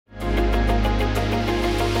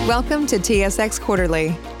Welcome to TSX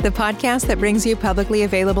Quarterly, the podcast that brings you publicly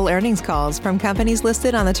available earnings calls from companies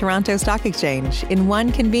listed on the Toronto Stock Exchange in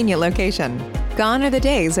one convenient location. Gone are the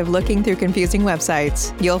days of looking through confusing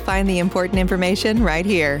websites. You'll find the important information right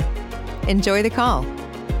here. Enjoy the call.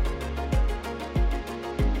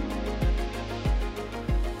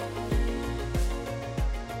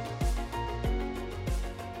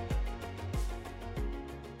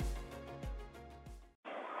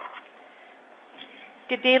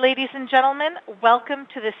 Good day, ladies and gentlemen. Welcome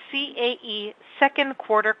to the CAE second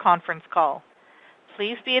quarter conference call.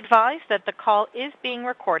 Please be advised that the call is being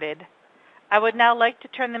recorded. I would now like to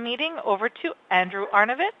turn the meeting over to Andrew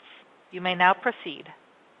Arnovitz. You may now proceed.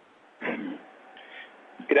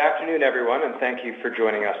 Good afternoon, everyone, and thank you for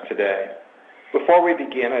joining us today. Before we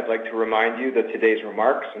begin, I'd like to remind you that today's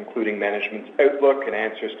remarks, including management's outlook and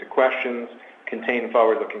answers to questions, contain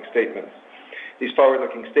forward-looking statements. These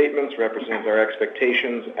forward-looking statements represent our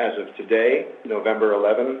expectations as of today, November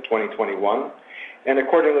 11, 2021, and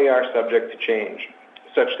accordingly are subject to change.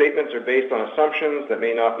 Such statements are based on assumptions that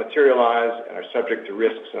may not materialize and are subject to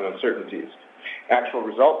risks and uncertainties. Actual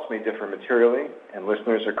results may differ materially, and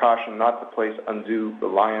listeners are cautioned not to place undue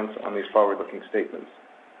reliance on these forward-looking statements.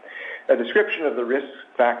 A description of the risks,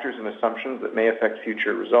 factors, and assumptions that may affect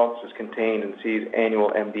future results is contained in CAE's annual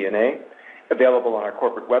MD&A, available on our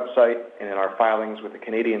corporate website and in our filings with the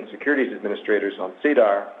Canadian Securities Administrators on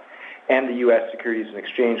SEDAR and the U.S. Securities and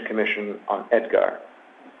Exchange Commission on EDGAR.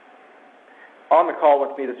 On the call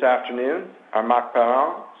with me this afternoon are Marc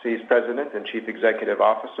Parent, CAE's President and Chief Executive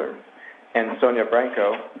Officer, and Sonia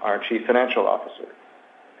Branco, our Chief Financial Officer.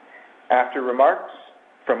 After remarks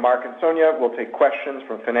from Marc and Sonia, we'll take questions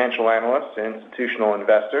from financial analysts and institutional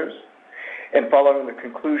investors. And following the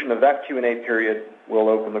conclusion of that Q&A period, we'll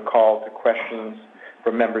open the call to questions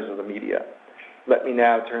from members of the media. Let me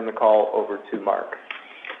now turn the call over to Marc.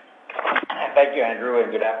 Thank you, Andrew,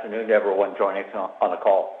 and good afternoon to everyone joining us on the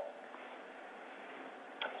call.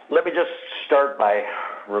 Let me just start by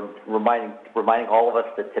reminding all of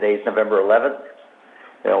us that today is November 11th,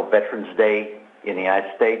 Veterans Day in the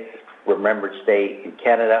United States, Remembrance Day in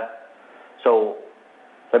Canada. So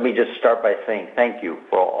let me just start by saying thank you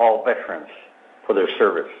for all veterans for their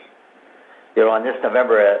service. On this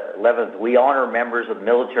November 11th, we honor members of the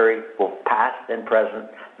military, both past and present,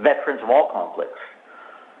 veterans of all conflicts,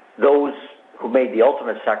 those who made the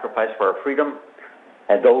ultimate sacrifice for our freedom,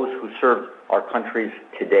 and those who served our countries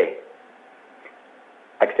today.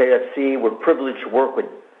 I can tell you at CAE, we're privileged to work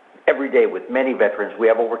every day with many veterans. We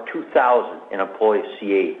have over 2,000 in employees at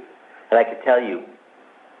CAE. And I can tell you,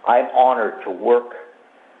 I'm honored to work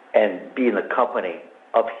and be in the company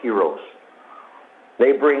of heroes.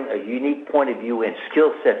 They bring a unique point of view and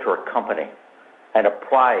skill set to our company and a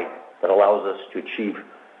pride that allows us to achieve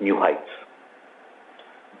new heights.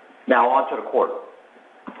 Now on to the quarter.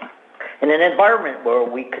 In an environment where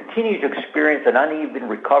we continue to experience an uneven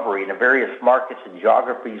recovery in the various markets and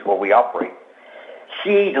geographies where we operate,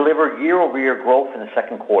 CAE delivered year-over-year growth in the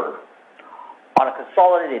second quarter. On a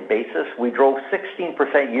consolidated basis, we drove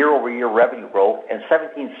 16% year-over-year revenue growth and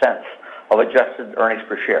 17 cents of adjusted earnings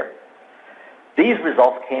per share. These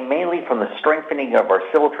results came mainly from the strengthening of our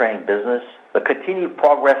civil training business, the continued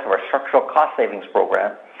progress of our structural cost savings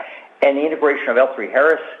program, and the integration of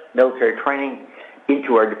L3Harris military training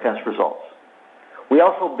into our defense results. We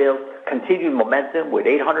also built continued momentum with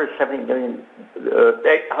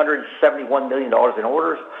 $871 million in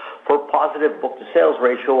orders for a positive book-to-sales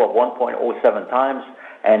ratio of 1.07 times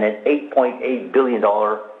and an $8.8 billion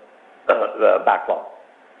backlog.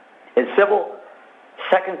 In civil,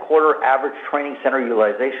 second quarter average training center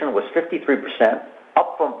utilization was 53%,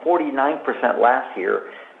 up from 49% last year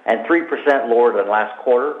and 3% lower than last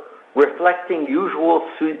quarter, reflecting usual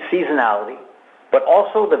seasonality, but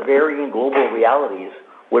also the varying global realities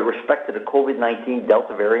with respect to the COVID-19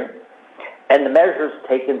 Delta variant and the measures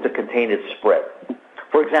taken to contain its spread.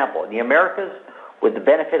 For example, in the Americas, with the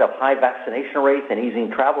benefit of high vaccination rates and easing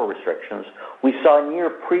travel restrictions, we saw near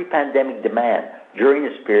pre-pandemic demand during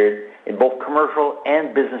this period in both commercial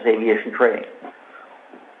and business aviation training.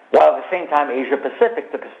 While at the same time, Asia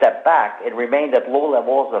Pacific took a step back and remained at low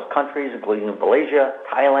levels as countries including Malaysia,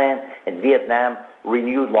 Thailand, and Vietnam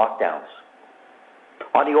renewed lockdowns.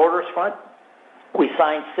 On the orders front, we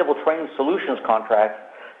signed civil training solutions contracts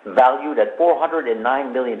valued at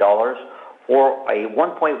 $409 million for a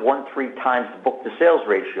 1.13 times book-to-sales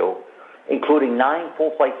ratio, including 9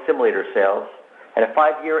 full-flight simulator sales and a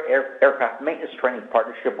 5-year aircraft maintenance training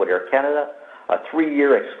partnership with Air Canada, a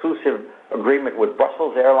 3-year exclusive agreement with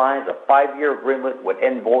Brussels Airlines, a 5-year agreement with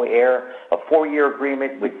Envoy Air, a 4-year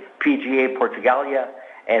agreement with PGA Portugalia,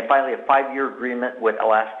 and finally a 5-year agreement with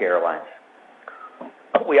Alaska Airlines.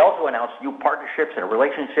 We also announced new partnerships and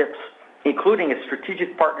relationships, including a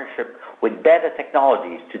strategic partnership with Beta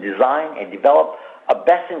Technologies to design and develop a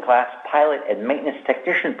best-in-class pilot and maintenance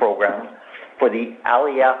technician program for the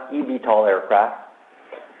Alia eVTOL aircraft,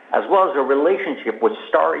 as well as a relationship with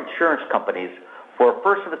Star Insurance Companies for a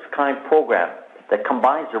first-of-its-kind program that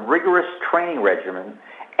combines a rigorous training regimen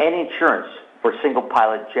and insurance for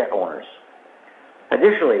single-pilot jet owners.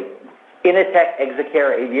 Additionally, Initech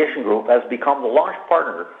Execare Aviation Group has become the launch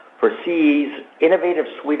partner for CAE's innovative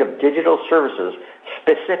suite of digital services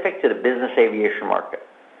specific to the business aviation market.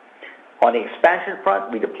 On the expansion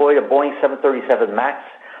front, we deployed a Boeing 737 MAX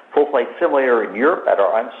full-flight simulator in Europe at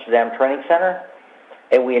our Amsterdam Training Center,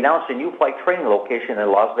 and we announced a new flight training location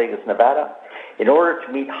in Las Vegas, Nevada, in order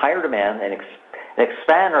to meet higher demand and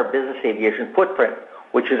expand our business aviation footprint,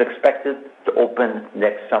 which is expected to open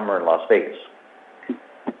next summer in Las Vegas.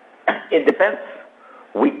 In defense,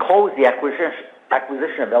 we closed the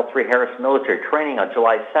acquisition of L3Harris Military Training on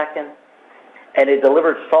July 2nd, and it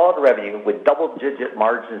delivered solid revenue with double-digit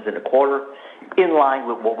margins in the quarter, in line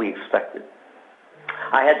with what we expected.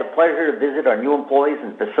 I had the pleasure to visit our new employees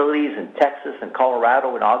and facilities in Texas and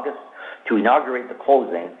Colorado in August to inaugurate the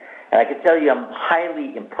closing, and I can tell you I'm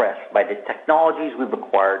highly impressed by the technologies we've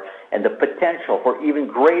acquired and the potential for even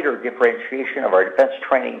greater differentiation of our defense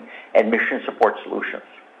training and mission support solutions.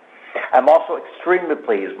 I'm also extremely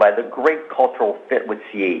pleased by the great cultural fit with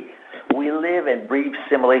CAE. We live and breathe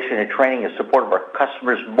simulation and training in support of our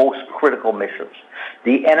customers' most critical missions.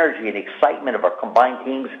 The energy and excitement of our combined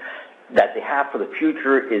teams that they have for the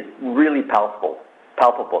future is really palpable.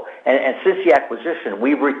 And since the acquisition,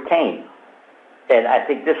 we've retained, and I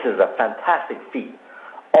think this is a fantastic feat,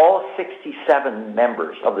 all 67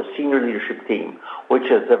 members of the senior leadership team, which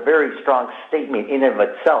is a very strong statement in and of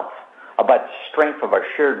itself about the strength of our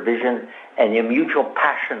shared vision and the mutual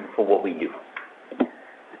passion for what we do.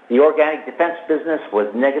 The organic defense business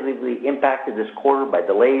was negatively impacted this quarter by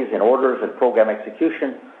delays in orders and program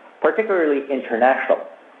execution, particularly international,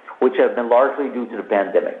 which have been largely due to the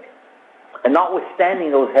pandemic. And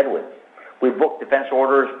notwithstanding those headwinds, we booked defense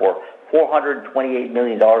orders for $428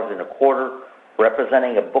 million in a quarter,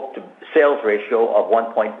 representing a book-to-sales ratio of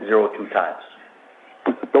 1.02 times.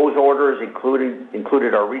 Those orders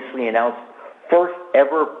included our recently announced first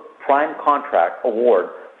ever prime contract award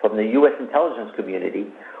from the U.S. intelligence community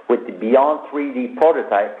with the Beyond 3D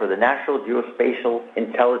prototype for the National Geospatial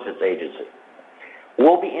Intelligence Agency.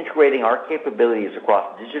 We'll be integrating our capabilities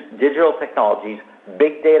across digital technologies,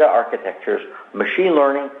 big data architectures, machine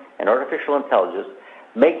learning, and artificial intelligence,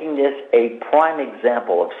 making this a prime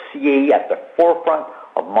example of CAE at the forefront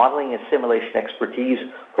of modeling and simulation expertise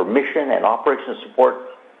for mission and operations support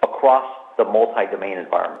across the multi-domain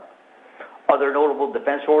environment. Other notable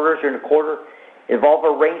defense orders during the quarter involve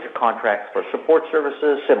a range of contracts for support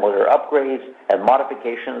services, simulator upgrades, and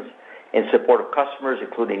modifications in support of customers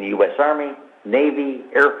including the U.S. Army, Navy,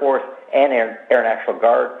 Air Force, and Air National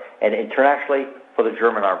Guard, and internationally for the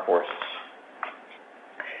German Armed Forces.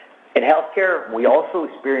 In healthcare, we also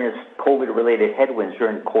experienced COVID-related headwinds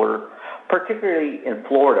during the quarter, particularly in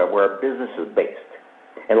Florida, where our business is based.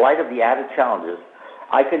 In light of the added challenges,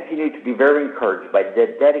 I continue to be very encouraged by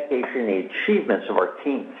the dedication and achievements of our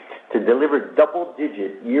team to deliver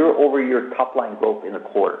double-digit year-over-year top-line growth in the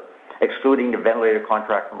quarter, excluding the ventilator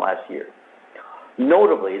contract from last year.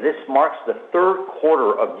 Notably, this marks the third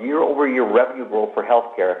quarter of year-over-year revenue growth for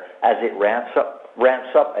healthcare as it ramps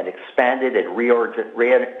up an expanded and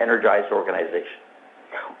re-energized organization.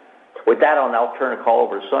 With that, I'll now turn the call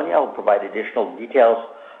over to Sonia, who will provide additional details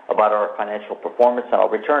about our financial performance, and I'll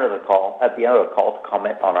return to the call at the end of the call to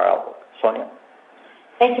comment on our outlook. Sonia?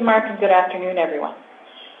 Thank you, Mark, and good afternoon, everyone.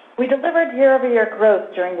 We delivered year-over-year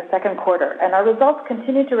growth during the second quarter, and our results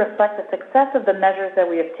continue to reflect the success of the measures that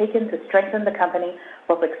we have taken to strengthen the company,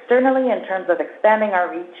 both externally in terms of expanding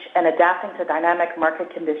our reach and adapting to dynamic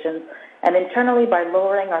market conditions, and internally by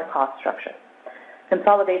lowering our cost structure.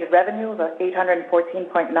 Consolidated revenue of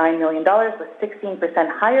 $814.9 million was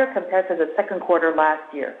 16% higher compared to the second quarter last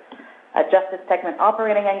year. Adjusted segment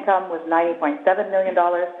operating income was $90.7 million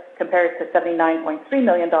compared to $79.3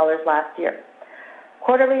 million last year.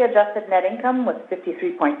 Quarterly adjusted net income was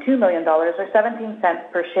 $53.2 million, or 17 cents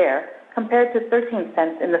per share, compared to 13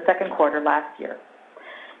 cents in the second quarter last year.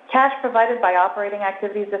 Cash provided by operating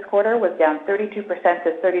activities this quarter was down 32%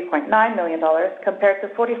 to $30.9 million, compared to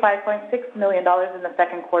 $45.6 million in the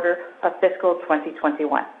second quarter of fiscal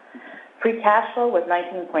 2021. Free cash flow was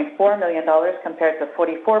 $19.4 million compared to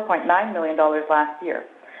 $44.9 million last year.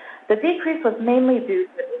 The decrease was mainly due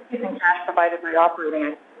to the decrease in cash provided by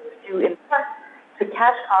operating activities due in part to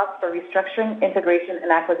cash costs for restructuring, integration,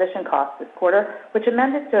 and acquisition costs this quarter, which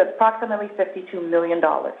amounted to approximately $52 million.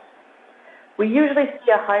 We usually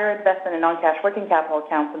see a higher investment in non-cash working capital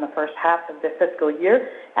accounts in the first half of the fiscal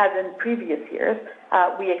year, as in previous years.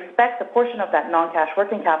 We expect a portion of that non-cash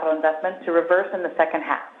working capital investment to reverse in the second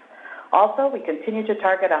half. Also, we continue to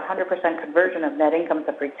target 100% conversion of net income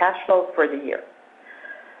to free cash flow for the year.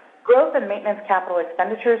 Growth and maintenance capital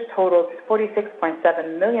expenditures totaled $46.7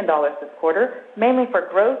 million this quarter, mainly for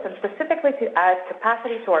growth and specifically to add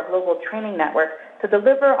capacity to our global training network to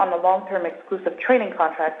deliver on the long-term exclusive training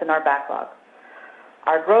contracts in our backlog.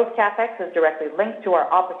 Our growth CapEx is directly linked to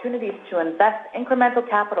our opportunities to invest incremental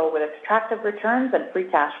capital with attractive returns and free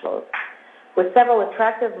cash flows. With several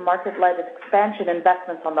attractive market-led expansion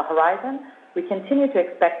investments on the horizon, we continue to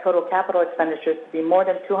expect total capital expenditures to be more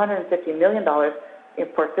than $250 million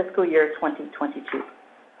for fiscal year 2022.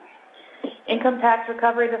 Income tax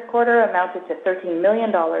recovery this quarter amounted to $13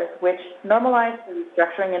 million, which, normalized for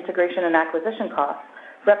restructuring, integration, and acquisition costs,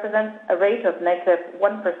 represents a rate of negative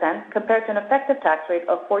 1% compared to an effective tax rate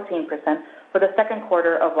of 14% for the second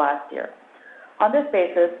quarter of last year. On this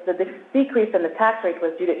basis, the decrease in the tax rate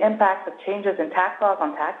was due to impacts of changes in tax laws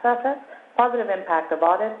on tax assets, positive impact of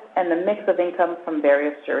audits, and the mix of income from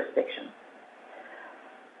various jurisdictions.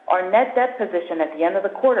 Our net debt position at the end of the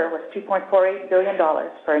quarter was $2.48 billion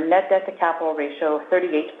for a net debt to capital ratio of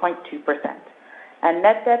 38.2%. And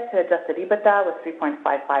net debt to adjusted EBITDA was 3.55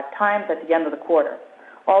 times at the end of the quarter.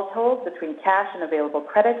 All told, between cash and available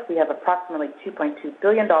credit, we have approximately $2.2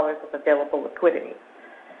 billion of available liquidity.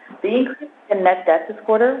 The increase in net debt this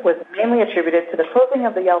quarter was mainly attributed to the closing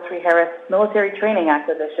of the L3Harris military training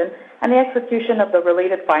acquisition and the execution of the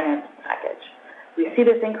related finance package. We see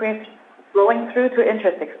this increase flowing through to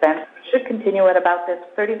interest expense, which should continue at about this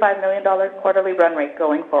 $35 million quarterly run rate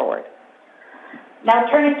going forward. Now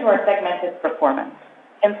turning to our segmented performance.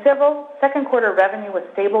 In Civil, second quarter revenue was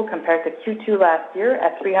stable compared to Q2 last year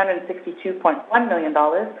at $362.1 million,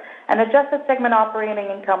 and adjusted segment operating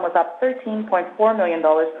income was up $13.4 million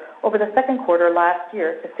over the second quarter last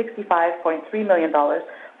year to $65.3 million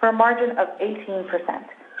for a margin of 18%.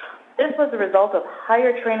 This was the result of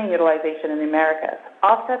higher training utilization in the Americas,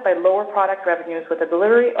 offset by lower product revenues with a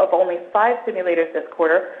delivery of only 5 simulators this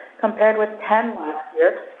quarter compared with 10 last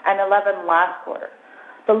year and 11 last quarter.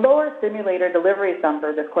 The lower simulator deliveries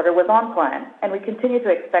number this quarter was on plan, and we continue to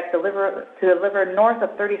expect to deliver north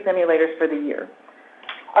of 30 simulators for the year.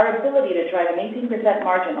 Our ability to drive an 18%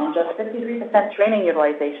 margin on just 53% training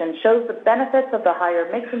utilization shows the benefits of the higher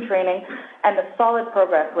mix in training and the solid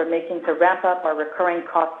progress we're making to ramp up our recurring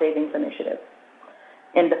cost savings initiatives.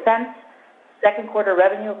 In Defense, second quarter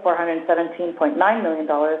revenue of $417.9 million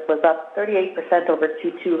was up 38% over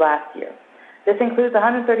Q2 last year. This includes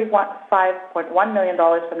 $135.1 million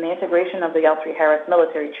from the integration of the L3Harris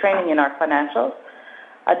military training in our financials.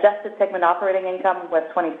 Adjusted segment operating income was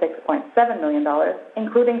 $26.7 million,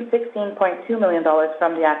 including $16.2 million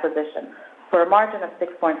from the acquisition, for a margin of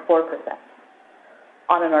 6.4%.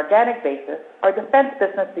 On an organic basis, our Defense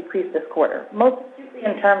business decreased this quarter, most acutely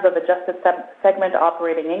in terms of adjusted segment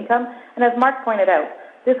operating income, and as Mark pointed out,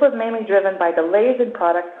 this was mainly driven by delays in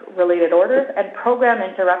product-related orders and program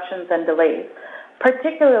interruptions and delays,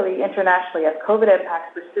 particularly internationally as COVID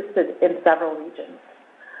impacts persisted in several regions.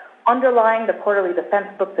 Underlying the quarterly Defense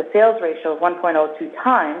book-to-sales ratio of 1.02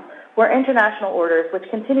 times were international orders, which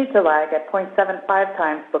continued to lag at 0.75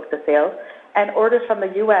 times book-to-sales, and orders from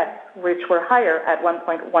the U.S., which were higher at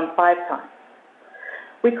 1.15 times.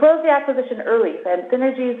 We closed the acquisition early, and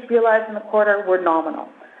synergies realized in the quarter were nominal.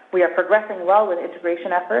 We are progressing well with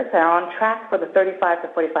integration efforts and are on track for the $35 to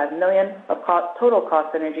 $45 million of total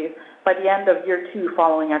cost synergies by the end of year 2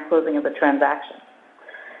 following our closing of the transaction.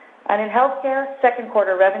 And in Healthcare, second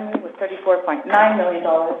quarter revenue was $34.9 million,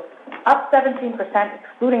 up 17%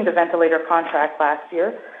 excluding the ventilator contract last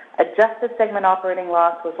year. Adjusted segment operating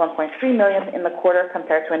loss was $1.3 million in the quarter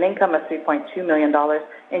compared to an income of $3.2 million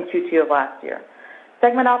in Q2 of last year.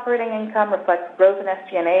 Segment operating income reflects growth in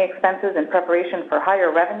SG&A expenses in preparation for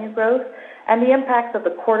higher revenue growth and the impacts of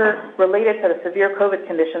the quarter related to the severe COVID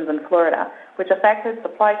conditions in Florida, which affected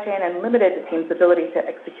supply chain and limited the team's ability to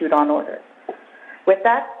execute on orders. With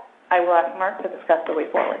that, I will ask Mark to discuss the way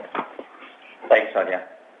forward. Thanks, Sonia.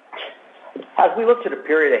 As we look to the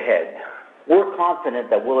period ahead, we're confident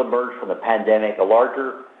that we'll emerge from the pandemic a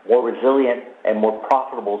larger, more resilient, and more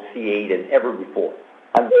profitable CAE than ever before.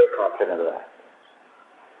 I'm very confident of that.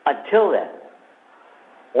 Until then,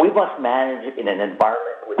 we must manage in an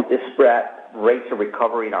environment with disparate rates of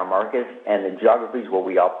recovery in our markets and the geographies where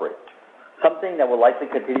we operate. something that will likely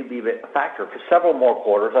continue to be a factor for several more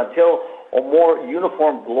quarters until a more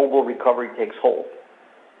uniform global recovery takes hold.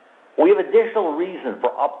 We have additional reason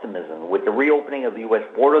for optimism with the reopening of the U.S.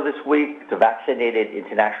 border this week to vaccinated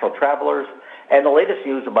international travelers and the latest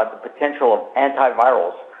news about the potential of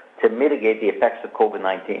antivirals to mitigate the effects of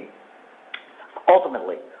COVID-19.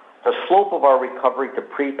 Ultimately, the slope of our recovery to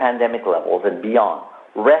pre-pandemic levels and beyond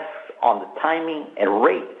rests on the timing and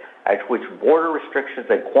rate at which border restrictions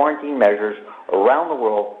and quarantine measures around the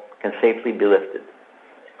world can safely be lifted.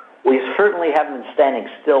 We certainly haven't been standing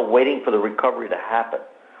still waiting for the recovery to happen,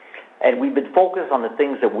 and we've been focused on the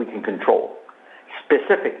things that we can control.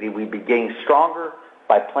 Specifically, we've been getting stronger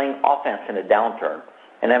by playing offense in a downturn,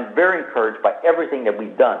 and I'm very encouraged by everything that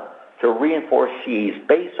we've done to reinforce CAE's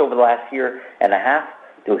base over the last year and a half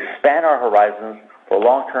to expand our horizons for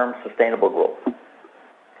long-term sustainable growth.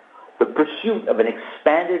 The pursuit of an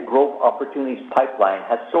expanded growth opportunities pipeline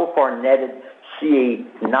has so far netted CAE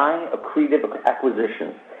 9 accretive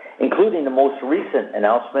acquisitions, including the most recent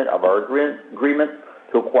announcement of our agreement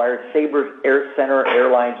to acquire Sabre's AirCentre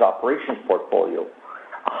Airlines operations portfolio, a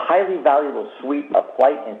highly valuable suite of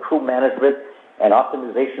flight and crew management and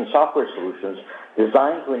optimization software solutions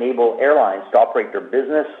designed to enable airlines to operate their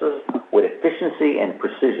businesses with efficiency and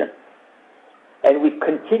precision. And we've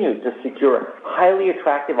continued to secure highly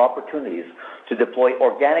attractive opportunities to deploy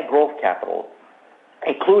organic growth capital,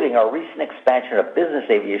 including our recent expansion of business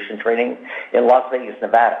aviation training in Las Vegas,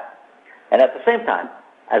 Nevada. And at the same time,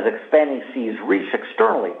 as expanding CAE's reach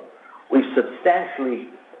externally, we're substantially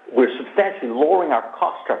lowering our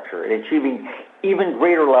cost structure and achieving even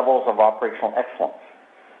greater levels of operational excellence.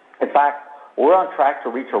 In fact, we're on track to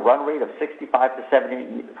reach a run rate of $65 to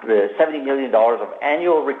 $70 million of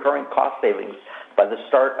annual recurring cost savings by the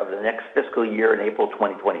start of the next fiscal year in April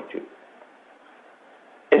 2022.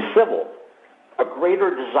 In civil, a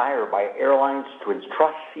greater desire by airlines to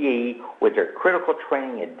entrust CAE with their critical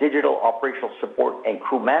training and digital operational support and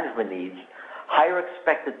crew management needs, higher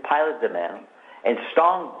expected pilot demand, and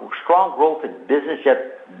strong growth in business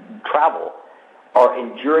jet travel are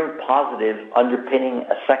enduring positives underpinning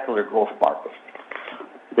a secular growth market.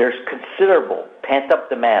 There's considerable pent-up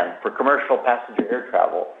demand for commercial passenger air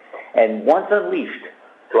travel, and once unleashed,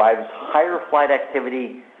 drives higher flight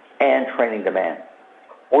activity and training demand.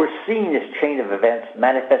 We're seeing this chain of events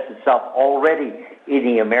manifest itself already in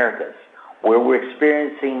the Americas, where we're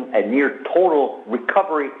experiencing a near total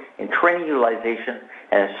recovery in training utilization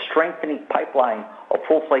and a strengthening pipeline of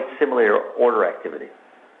full-flight simulator order activity.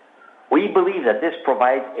 We believe that this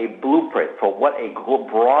provides a blueprint for what a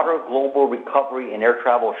broader global recovery in air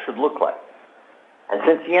travel should look like. And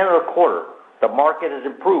since the end of the quarter, the market has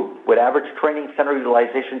improved, with average training center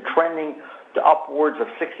utilization trending to upwards of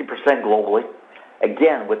 60% globally,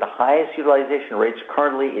 again with the highest utilization rates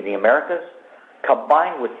currently in the Americas,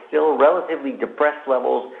 combined with still relatively depressed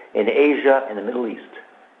levels in Asia and the Middle East.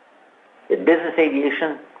 In business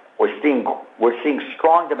aviation, we're seeing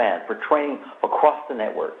strong demand for training across the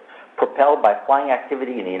network, propelled by flying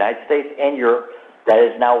activity in the United States and Europe that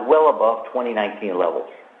is now well above 2019 levels.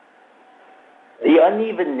 The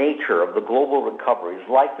uneven nature of the global recovery is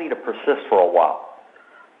likely to persist for a while,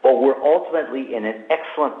 but we're ultimately in an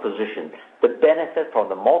excellent position to benefit from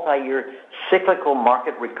the multi-year cyclical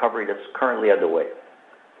market recovery that's currently underway.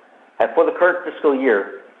 And for the current fiscal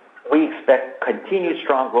year, we expect continued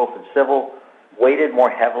strong growth in civil, weighted more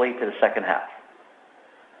heavily to the second half.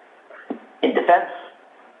 In defense,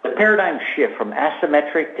 the paradigm shift from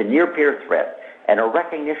asymmetric to near-peer threat and a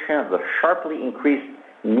recognition of the sharply increased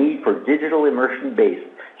need for digital immersion-based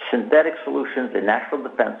synthetic solutions in national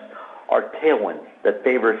defense are tailwinds that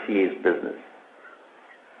favor CAE's business.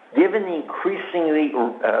 Given the increasing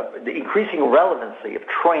relevancy of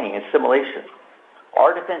training and simulation,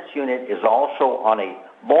 our defense unit is also on a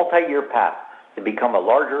multi-year path to become a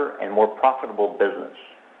larger and more profitable business.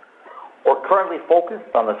 We're currently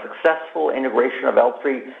focused on the successful integration of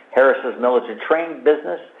L3Harris's military training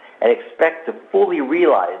business and expect to fully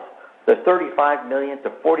realize the $35 million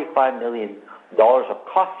to $45 million of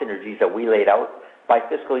cost synergies that we laid out by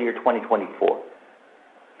fiscal year 2024.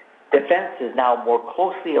 Defense is now more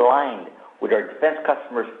closely aligned with our defense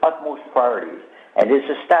customers' utmost priorities and is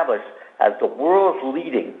established as the world's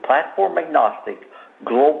leading platform-agnostic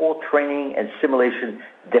global training and simulation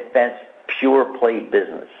defense pure-play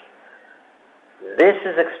business. This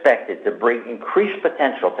is expected to bring increased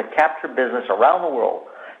potential to capture business around the world,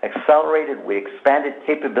 accelerated with expanded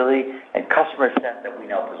capability and customer set that we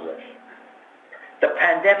now possess. The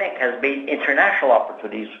pandemic has made international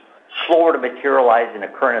opportunities slower to materialize in the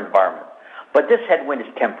current environment, but this headwind is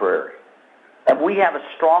temporary, and we have a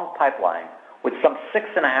strong pipeline with some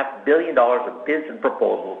 $6.5 billion of bids and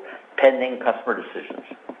proposals pending customer decisions.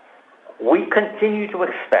 We continue to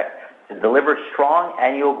expect to deliver strong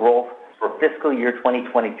annual growth for fiscal year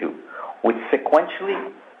 2022, with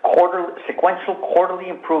sequential quarterly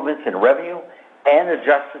improvements in revenue and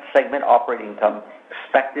adjusted segment operating income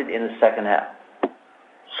expected in the second half.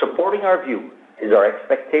 Supporting our view is our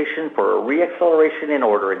expectation for a re-acceleration in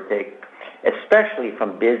order intake, especially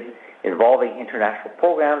from bids involving international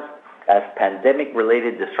programs as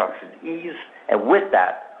pandemic-related disruptions ease, and with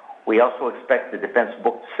that, we also expect the defense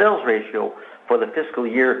book-to-sales ratio for the fiscal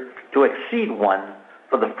year to exceed 1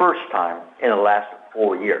 for the first time in the last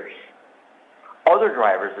 4 years. Other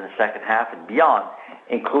drivers in the second half and beyond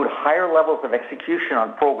include higher levels of execution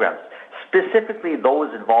on programs, specifically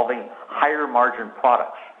those involving higher margin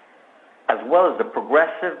products, as well as the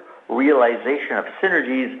progressive realization of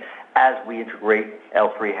synergies as we integrate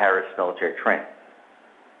L3Harris military training.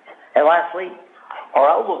 And lastly, our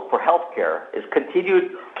outlook for healthcare is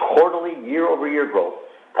continued quarterly year-over-year growth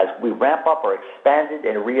as we ramp up our expanded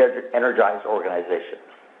and re-energized organization.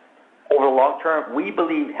 Over the long term, we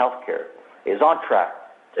believe healthcare is on track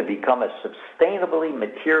to become a sustainably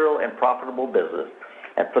material and profitable business,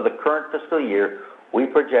 and for the current fiscal year, we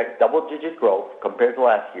project double-digit growth compared to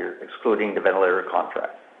last year, excluding the ventilator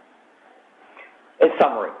contract. In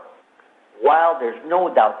summary, while there's no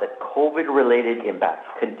doubt that COVID-related impacts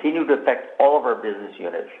continue to affect all of our business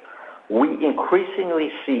units, we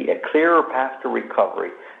increasingly see a clearer path to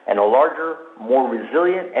recovery and a larger, more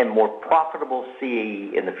resilient, and more profitable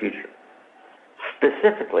CAE in the future.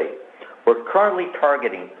 Specifically, we're currently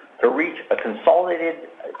targeting to reach a consolidated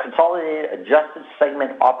adjusted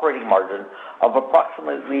segment operating margin of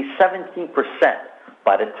approximately 17%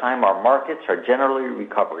 by the time our markets are generally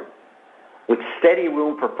recovering, with steady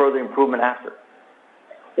room for further improvement after.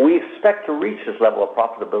 We expect to reach this level of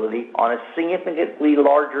profitability on a significantly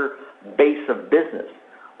larger base of business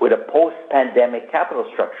with a post-pandemic capital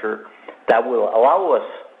structure that will allow us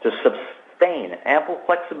to sustain ample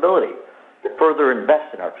flexibility to further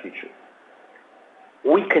invest in our future.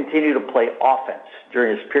 We continue to play offense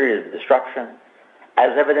during this period of disruption,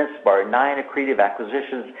 as evidenced by our 9 accretive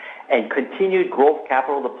acquisitions and continued growth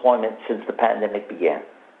capital deployment since the pandemic began.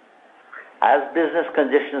 As business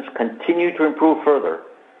conditions continue to improve further,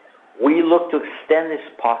 we look to extend this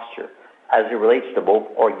posture as it relates to both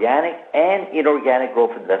organic and inorganic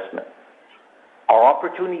growth investment. Our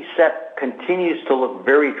opportunity set continues to look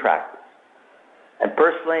very attractive. And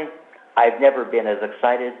personally, I've never been as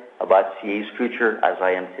excited about CAE's future as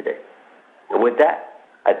I am today. And with that,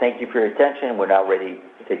 I thank you for your attention, and we're now ready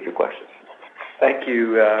to take your questions. Thank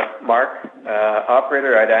you, Mark.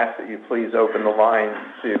 Operator, I'd ask that you please open the line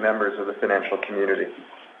to members of the financial community.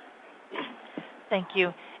 Thank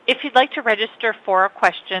you. If you'd like to register for a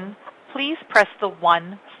question, please press the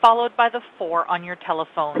 1 followed by the 4 on your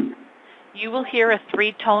telephone. You will hear a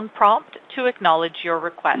 3-tone prompt to acknowledge your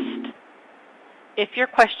request. If your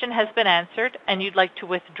question has been answered and you'd like to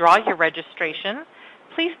withdraw your registration,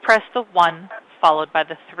 please press the 1 followed by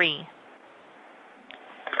the 3.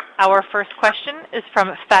 Our first question is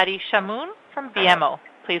from Fadi Chamoun from BMO.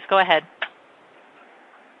 Please go ahead.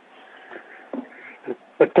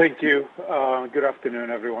 Thank you. Good afternoon,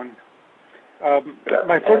 everyone.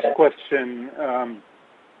 My first question on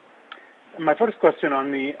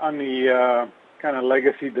the kind of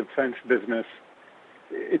legacy defense business.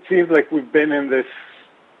 It seems like we've been in this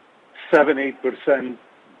 7-8%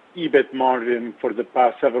 EBIT margin for the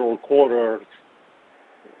past several quarters.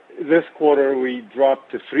 This quarter, we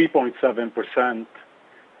dropped to 3.7%.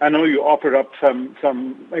 I know you offered up some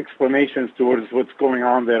explanations towards what's going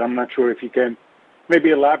on there. I'm not sure if you can maybe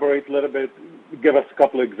elaborate a little bit, give us a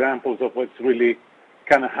couple of examples of what's really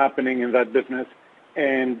kind of happening in that business.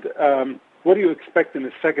 And what do you expect in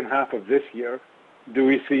the second half of this year? Do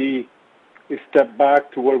we see a step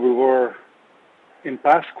back to where we were in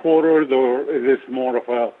past quarters, or is this more of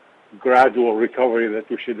a gradual recovery that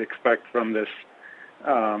we should expect from this,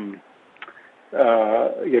 I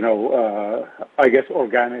guess,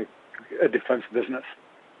 organic defense business?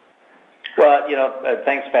 Well,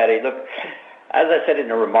 thanks, Fadi. Look, as I said in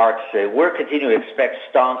the remarks, we're continuing to expect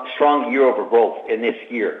strong year-over growth in this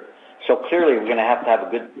year. So clearly, we're going to have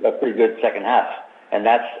a pretty good second half, and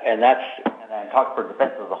I talk for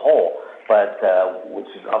defense as a whole, but which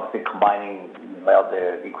is obviously combining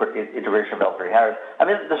the integration of L3Harris. I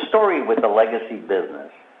mean, the story with the legacy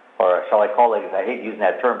business, or shall I call it, I hate using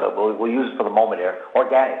that term, but we'll use it for the moment here,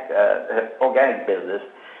 organic business,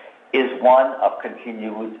 is one of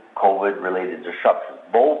continued COVID-related disruptions,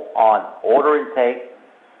 both on order intake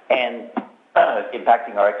and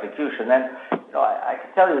impacting our execution. And I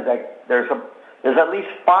can tell you that there's at least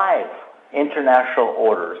 5 international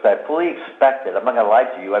orders that I fully expected. I'm not going to lie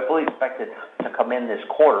to you. I fully expected to come in this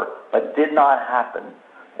quarter, but did not happen,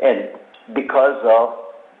 and because of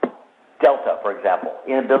Delta, for example,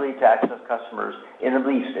 inability to access customers in the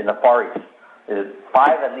Middle East, in the Far East.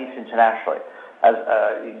 5 at least internationally. As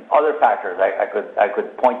other factors, I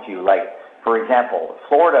could point to you, like, for example,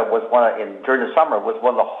 Florida was during the summer was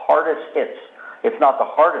one of the hardest hits, if not the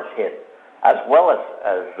hardest hit, as well as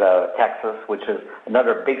Texas, which is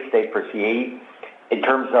another big state for CAE, in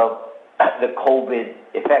terms of the COVID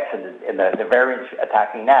effects and the variants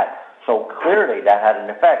attacking that. So clearly that had an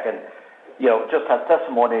effect. And, just as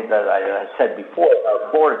testimony that I said before, our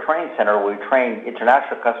Florida Training Center, where we train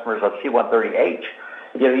international customers of C-130H,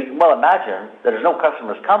 you can well imagine that there's no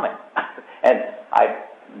customers coming.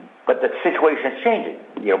 But the situation is changing.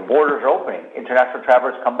 Borders are opening. International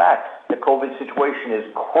travelers come back. The COVID situation is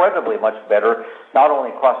incredibly much better, not only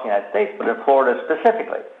across the United States, but in Florida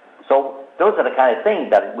specifically. So those are the kind of things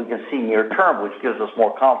that we can see near term, which gives us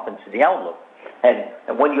more confidence in the outlook.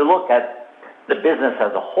 And when you look at the business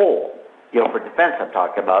as a whole, for defense, I'm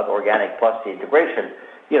talking about organic plus the integration.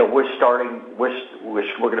 We're going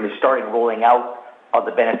to be starting rolling out of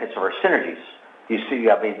the benefits of our synergies. You see,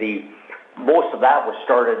 most of that was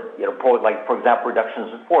started, for example,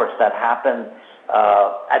 reductions in force that happened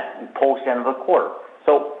at post end of the quarter.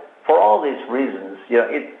 So for all these reasons,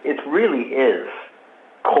 it really is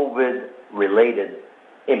COVID-related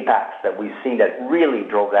impacts that we've seen that really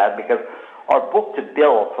drove that, because our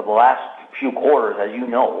book-to-bill for the last few quarters, as you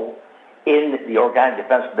know, in the organic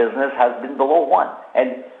defense business has been below 1.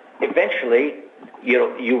 And eventually,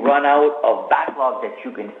 you run out of backlog that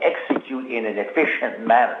you can execute in an efficient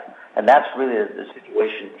manner. And that's really the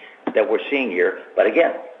situation that we're seeing here. But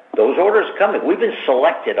again, those orders coming. We've been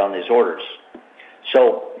selected on these orders.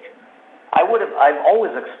 So I've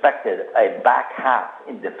always expected a back half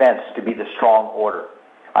in defense to be the strong order.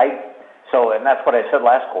 And that's what I said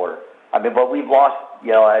last quarter. But we've lost,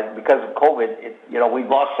 because of COVID, we've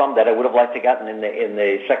lost some that I would have liked to gotten in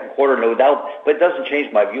the second quarter, no doubt. But it doesn't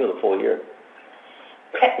change my view of the full year.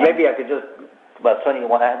 Maybe I could just, Sonia, you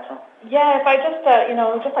want to add something? Yeah, if I just,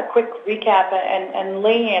 just a quick recap and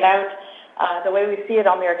laying it out, the way we see it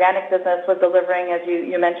on the organic business was delivering, as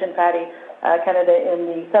you mentioned, Patty, kind of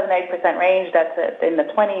in the 7-8% range. That's in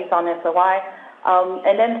the 20s on SOI.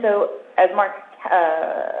 And then, so as Mark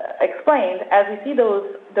explained, as we see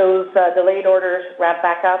those delayed orders ramp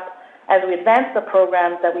back up, as we advance the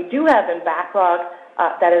programs that we do have in backlog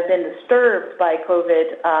that has been disturbed by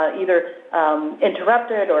COVID, either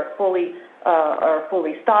interrupted or fully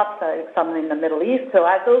stopped, some in the Middle East. So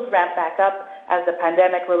as those ramp back up, as the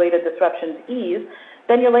pandemic-related disruptions ease,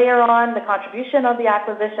 then you layer on the contribution of the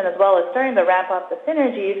acquisition as well as starting to ramp up the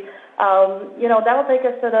synergies. That will take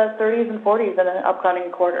us to the 30s and 40s in the upcoming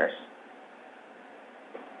quarters.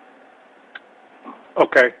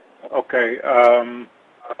 Okay.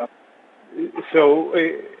 So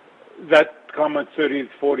that comment 30s,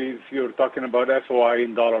 40s, you're talking about SOI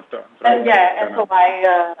in dollar terms, right? Yeah, SOI.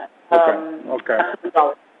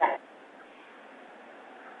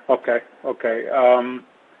 Okay.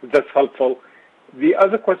 That's helpful. The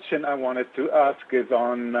other question I wanted to ask is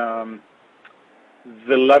on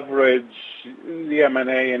the leverage, the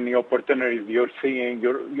M&A, and the opportunities you're seeing.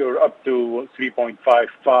 You're up to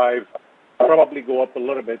 3.55. Probably go up a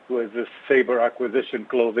little bit with this Sabre acquisition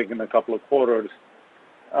closing in a couple of quarters.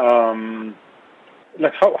 How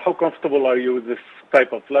comfortable are you with this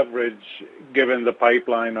type of leverage, given the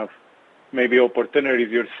pipeline of maybe opportunities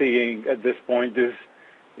you're seeing at this point? Is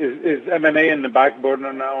M&A in the back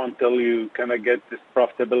burner now until you kind of get this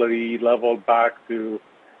profitability level back to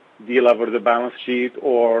delever the balance sheet,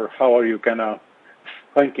 or how are you kind of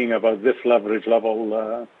thinking about this leverage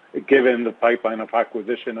level, given the pipeline of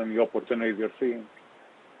acquisition and the opportunities you're seeing?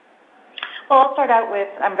 Well, I'll start out with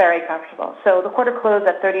I'm very comfortable. So the quarter closed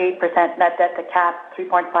at 38% net debt to cap,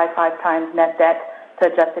 3.55 times net debt to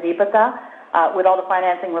adjusted EBITDA, with all the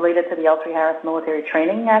financing related to the L3Harris military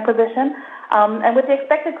training acquisition. And with the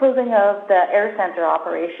expected closing of the Air Center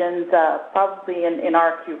operations, probably in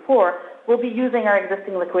our Q4, we'll be using our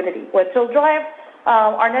existing liquidity, which will drive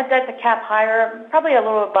our net debt to cap higher, probably a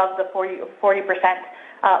little above the 40%.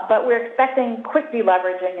 But we're expecting quick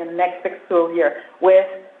deleveraging in the next fiscal year with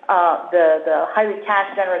the highly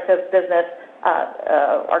cash-generative business,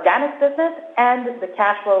 organic business, and the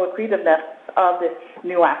cash flow accretiveness of this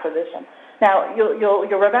new acquisition. Now, you'll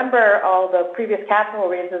remember all the previous capital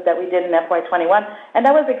raises that we did in FY21, and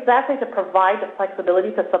that was exactly to provide the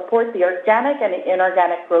flexibility to support the organic and the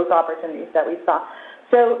inorganic growth opportunities that we saw.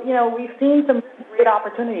 So, we've seen some great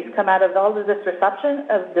opportunities come out of all of this disruption,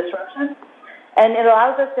 and it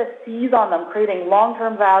allows us to seize on them, creating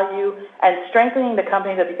long-term value and strengthening the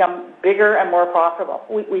company to become bigger and more profitable.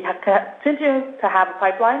 We have continue to have a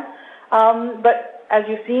pipeline, but as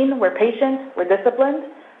you've seen, we're patient, we're disciplined.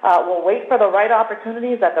 We'll wait for the right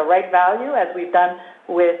opportunities at the right value, as we've done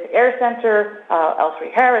with AirCentre,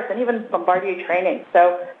 L3Harris, and even Bombardier Training.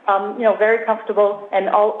 So, very comfortable, and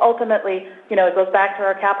ultimately, it goes back to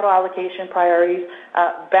our capital allocation priorities,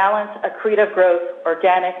 balance accretive growth,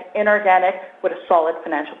 organic, inorganic, with a solid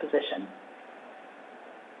financial position.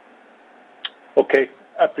 Okay,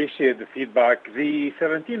 I appreciate the feedback. The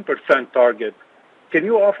 17% target, can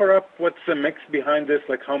you offer up what's the mix behind this?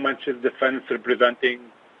 Like how much is defense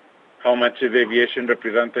representing? How much is aviation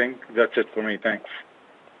representing? That's it for me. Thanks.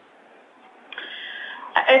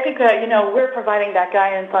 I think that, we're providing that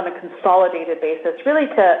guidance on a consolidated basis, really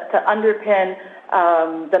to underpin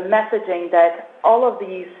the messaging that all of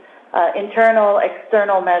these internal,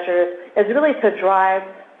 external measures is really to drive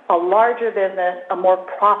a larger business, a more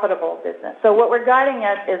profitable business. So what we're guiding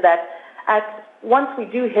at is that once we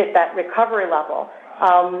do hit that recovery level,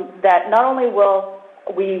 that not only will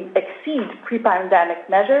we exceed pre-pandemic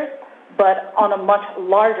measures, but on a much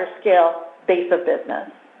larger scale base of business.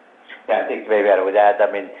 Yeah, I think maybe I would add,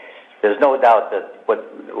 there's no doubt that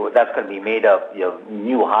that's going to be made of,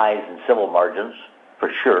 new highs in civil margins,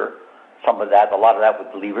 for sure. A lot of that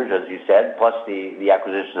with leverage, as you said, plus the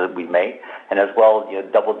acquisitions that we've made, and as well,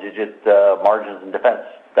 double-digit margins in defense.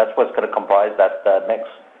 That's what's going to comprise that mix.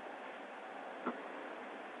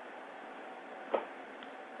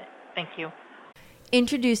 Thank you.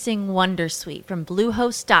 Introducing Wondersuite from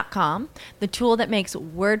Bluehost.com, the tool that makes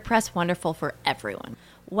WordPress wonderful for everyone.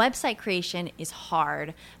 Website creation is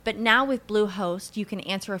hard, but now with Bluehost, you can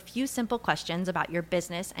answer a few simple questions about your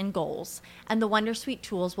business and goals, and the Wondersuite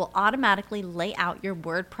tools will automatically lay out your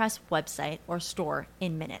WordPress website or store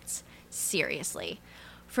in minutes. Seriously.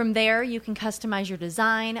 From there, you can customize your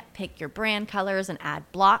design, pick your brand colors, and add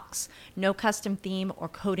blocks. No custom theme or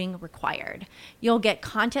coding required. You'll get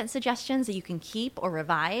content suggestions that you can keep or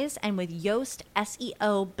revise, and with Yoast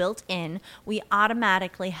SEO built in, we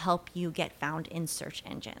automatically help you get found in search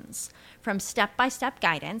engines. From step-by-step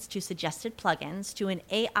guidance to suggested plugins to an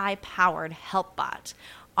AI-powered help bot,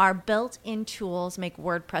 our built-in tools make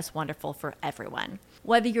WordPress wonderful for everyone.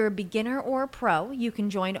 Whether you're a beginner or a pro, you can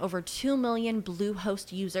join over 2 million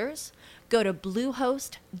Bluehost users. Go to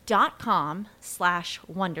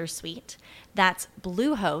bluehost.com/wondersuite. That's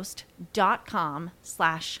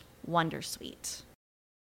bluehost.com/wondersuite.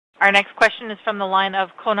 Our next question is from the line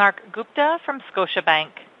of Konark Gupta from Scotiabank.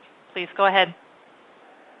 Please go ahead.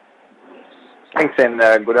 Thanks, and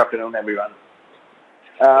good afternoon, everyone.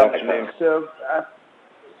 Good afternoon.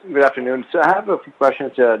 Good afternoon. So I have a few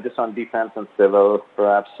questions just on defense and civil,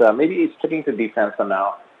 perhaps. Maybe sticking to defense for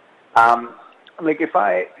now. If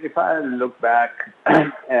I look back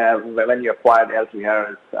when you acquired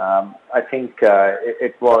L3Harris, I think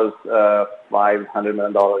it was $500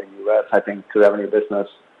 million in U.S. I think revenue business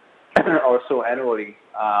or so annually.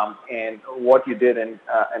 And what you did in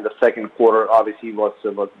the second quarter obviously was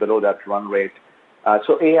below that run rate.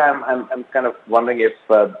 So I'm kind of wondering if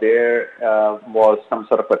there was some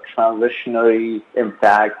sort of a transitionary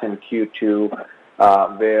impact in Q2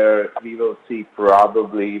 where we will see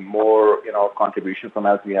probably more contribution from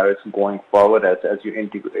L3Harris going forward as you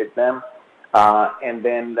integrate them, and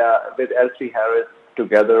then with L3Harris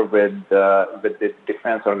together with the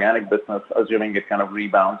defense organic business, assuming it kind of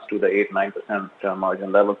rebounds to the 8-9%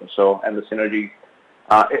 margin levels or so, and the synergy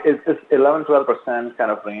is 11-12%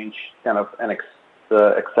 kind of range kind of an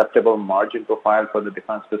acceptable margin profile for the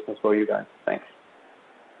defense business for you guys? Thanks.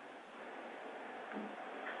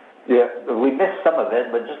 Yeah, we missed some of it,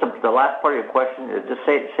 but just the last part of your question, just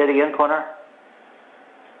say it again, Konark.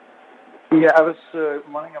 Yeah, I was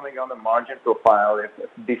wondering on the margin profile, if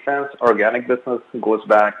defense organic business goes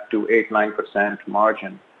back to 8-9%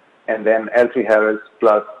 margin, and then L3Harris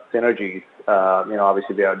plus synergies,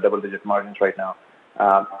 obviously they are double-digit margins right now.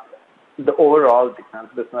 The overall defense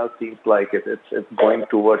business seems like it's going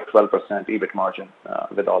towards 12% EBIT margin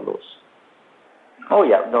with all those. Oh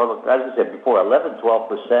yeah, no. As I said before,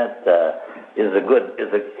 11-12% is a good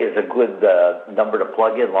number to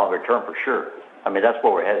plug in longer term for sure. I mean, that's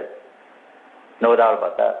where we're headed. No doubt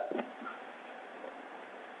about that.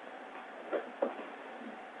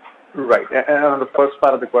 Right. And on the first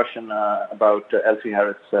part of the question about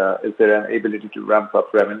L3Harris, is there an ability to ramp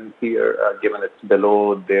up revenue here, given it's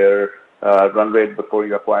below their run rate before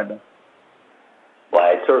you acquired them? Well,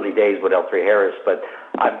 it's early days with L3Harris, but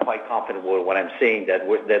I'm quite confident with what I'm saying that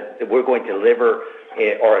we're going to deliver,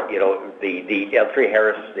 the L3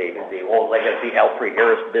 Harris, the old legacy L3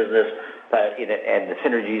 Harris business, and the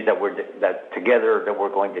synergies that together that we're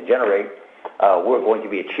going to generate. We're going to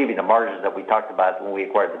be achieving the margins that we talked about when we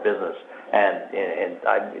acquired the business. And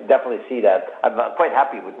I definitely see that. I'm quite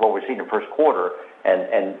happy with what we're seeing in the first quarter,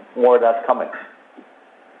 and more of that's coming.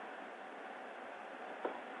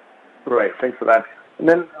 Right. Thanks for that. And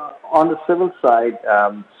then on the civil side,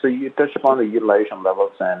 so you touched upon the utilization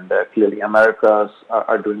levels, and clearly Americas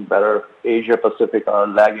are doing better. Asia Pacific are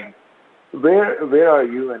lagging. Where are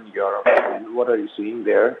you in Europe, and what are you seeing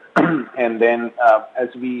there? And then as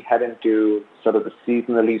we head into sort of the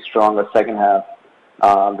seasonally stronger second half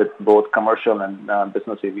with both commercial and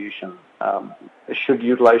business aviation, should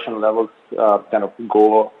utilization levels kind of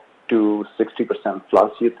go to 60%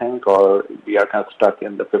 plus, you think, or we are kind of stuck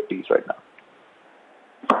in the 50s right now?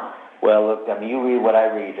 Well, look, I mean, you read what I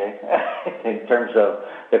read in terms of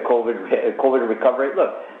the COVID recovery.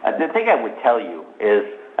 Look, the thing I would tell you is,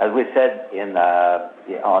 as we said in the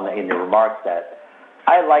remarks, that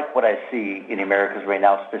I like what I see in the Americas right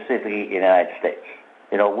now, specifically in the United States.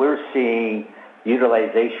 We're seeing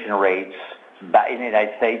utilization rates in the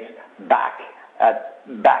United States back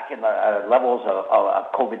in the levels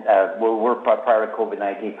of COVID, where we're prior to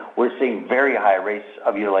COVID-19. We're seeing very high rates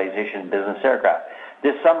of utilization in business aircraft.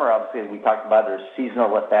 This summer, obviously, we talked about there's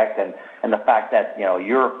seasonal effect and the fact that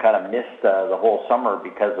Europe kind of missed the whole summer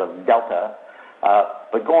because of Delta.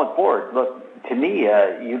 But going forward, look, to me,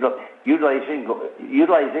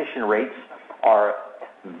 utilization rates are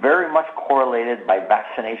very much correlated by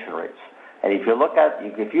vaccination rates. And if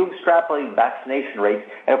you extrapolate vaccination rates,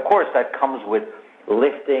 and of course that comes with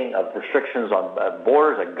lifting of restrictions on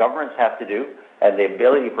borders that governments have to do, and the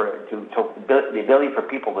ability for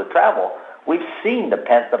people to travel, we've seen the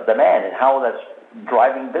pent-up demand and how that's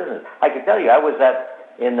driving business. I can tell you, I was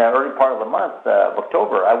in the early part of the month of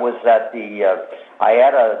October, I was at the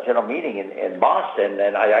IATA general meeting in Boston,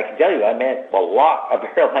 and I can tell you, I met a lot of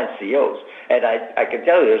airline CEOs, and I can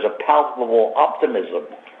tell you there's a palpable optimism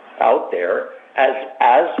out there as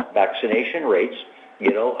vaccination rates,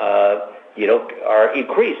 are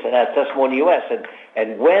increased, and that's testimony in the U.S.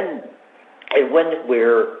 And when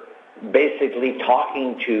we're basically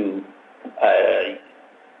talking to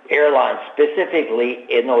airlines specifically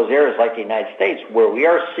in those areas like the United States, where we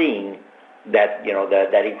are seeing that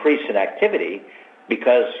that increase in activity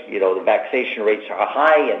because the vaccination rates are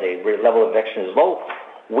high and the level of infection is low,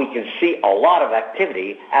 we can see a lot of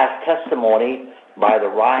activity as testimony by the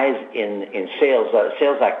rise in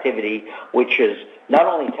sales activity, which is not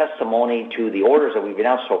only testimony to the orders that we've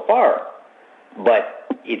announced so far, but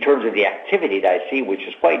in terms of the activity that I see, which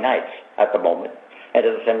is quite nice at the moment, and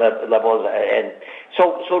at the same level as, and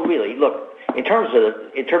so really, look, in terms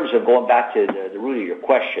of going back to the root of your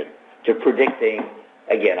question, to predicting,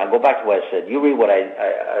 again, I'll go back to what I said. You read what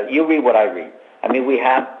I read. I mean, we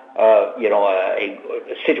have a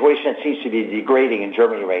situation that seems to be degrading in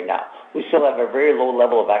Germany right now. We still have a very low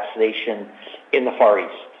level of vaccination in the Far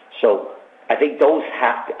East. So I think those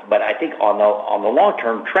have to, but I think on the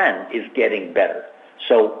long-term trend is getting better.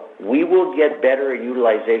 So we will get better in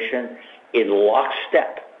utilization in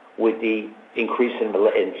lockstep with the increase in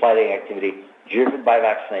flight activity driven by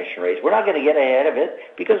vaccination rates. We're not going to get ahead of it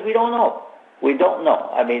because we don't know. We don't know.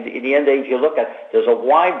 I mean, in the end, if you look at, there's a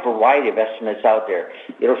wide variety of estimates out there.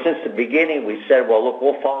 Since the beginning, we said, well, look,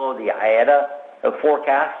 we'll follow the IATA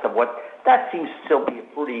forecast of what that seems to still be a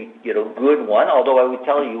pretty, good one. Although I would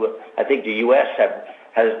tell you, I think the U.S.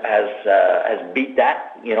 has beat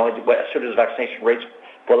that. As soon as vaccination rates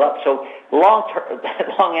pull up. So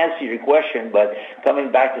long answer to your question, but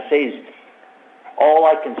coming back to say is, all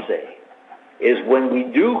I can say is when we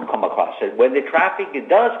do come across it, when the traffic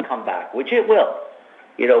does come back, which it will,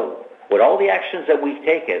 with all the actions that we've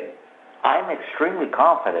taken, I'm extremely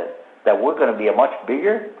confident that we're going to be a much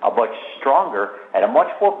bigger, a much stronger, and a much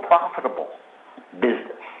more profitable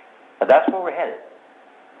business. And that's where we're headed.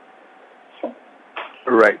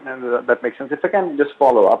 Right, and that makes sense. If I can just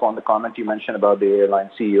follow up on the comment you mentioned about the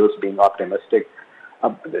airline CEOs being optimistic.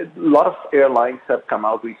 A lot of airlines have come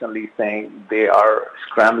out recently saying they are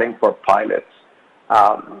scrambling for pilots.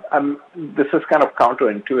 This is kind of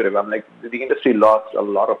counterintuitive. I'm like, the industry lost a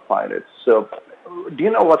lot of pilots. So do you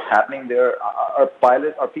know what's happening there? Are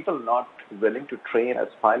people not willing to train as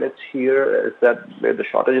pilots here? Is that where the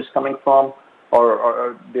shortage is coming from?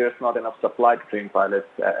 Or there's not enough supply to train pilots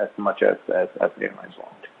as much as the airlines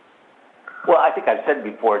want? Well, I think I've said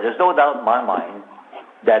before, there's no doubt in my mind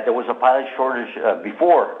that there was a pilot shortage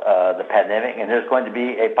before the pandemic, and there's going to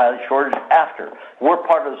be a pilot shortage after. We're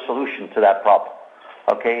part of the solution to that problem.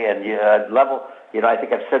 Okay, and level, I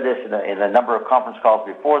think I've said this in a number of conference calls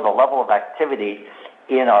before, the level of activity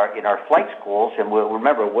in our flight schools, and we'll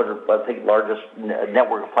remember, we're, I think, largest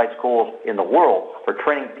network of flight schools in the world for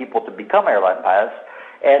training people to become airline pilots,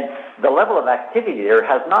 and the level of activity there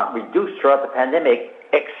has not reduced throughout the pandemic,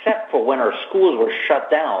 except for when our schools were shut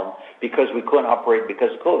down because we couldn't operate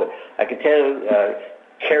because of COVID. I can tell you,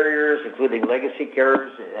 carriers, including legacy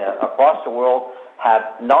carriers across the world, have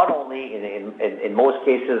not only, in most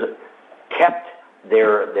cases, kept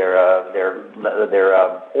their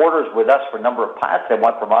orders with us for number of pilots they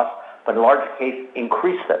want from us, but in large case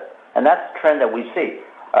increased it, and that's the trend that we see.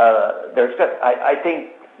 I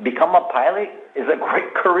think become a pilot is a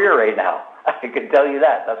great career right now. I can tell you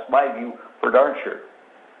that. That's my view for darn sure,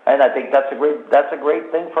 and I think that's a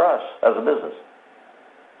great thing for us as a business.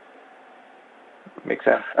 Makes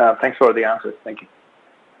sense. Thanks for the answers. Thank you.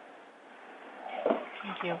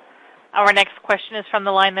 Thank you. Our next question is from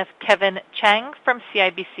the line of Kevin Chang from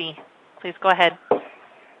CIBC. Please go ahead.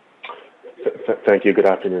 Thank you. Good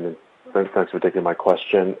afternoon, and thanks for taking my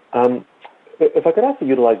question. If I could ask a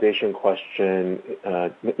utilization question,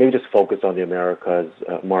 maybe just focus on the Americas.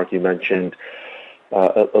 Mark, you mentioned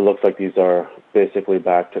it looks like these are basically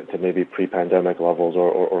back to maybe pre-pandemic levels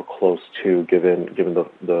or close to, given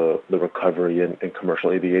the recovery in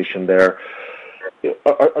commercial aviation there.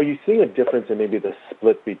 Are you seeing a difference in maybe the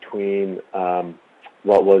split between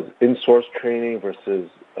what was in-source training versus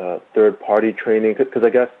third-party training? Because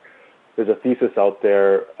I guess there's a thesis out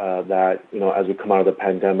there that, as we come out of the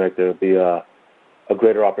pandemic, there'll be a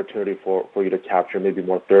greater opportunity for you to capture maybe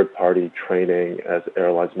more third-party training as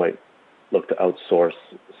airlines might look to outsource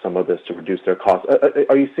some of this to reduce their costs.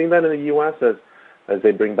 Are you seeing that in the U.S. as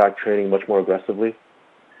they bring back training much more aggressively?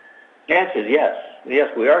 The answer is yes. Yes,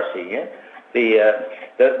 we are seeing it.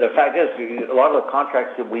 The fact is, a lot of the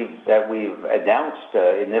contracts that we've announced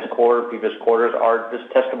in this quarter, previous quarters, are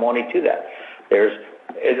just testimony to that. There's,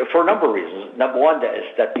 for a number of reasons. Number one is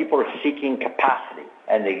that people are seeking capacity,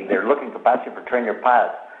 and they're looking capacity for training their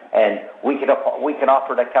pilots, and we can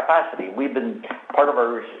offer that capacity. We've been part of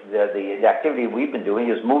the activity we've been doing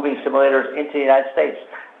is moving simulators into the United States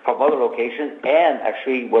from other locations, and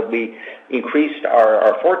actually when we increased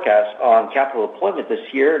our forecast on capital deployment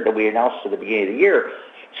this year that we announced at the beginning of the year,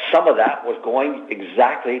 some of that was going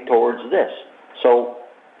exactly towards this. So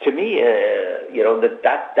to me,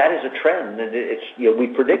 that is a trend. It's, we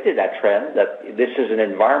predicted that trend, that this is an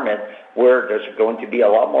environment where there's going to be a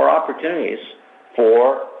lot more opportunities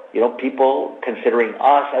for people considering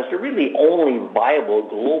us as the really only viable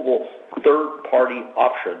global third-party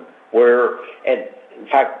option. And in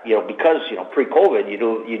fact, because pre-COVID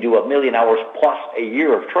you do 1 million hours plus a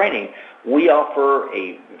year of training, we offer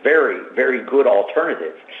a very, very good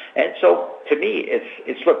alternative. And so to me,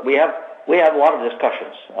 it's look, we have a lot of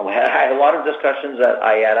discussions. I had a lot of discussions at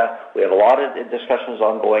IATA. We have a lot of discussions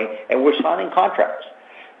ongoing, and we're signing contracts.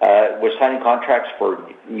 We're signing contracts for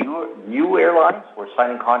new airlines. We're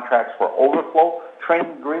signing contracts for overflow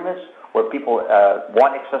training agreements where people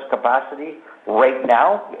want excess capacity right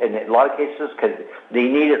now, in a lot of cases, because they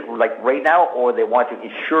need it like right now, or they want to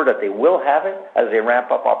ensure that they will have it as they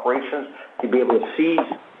ramp up operations to be able to seize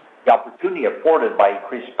the opportunity afforded by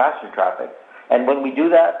increased passenger traffic. And when we do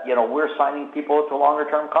that, we're signing people to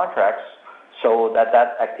longer-term contracts so that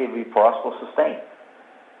activity for us will sustain.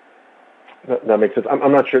 That makes sense.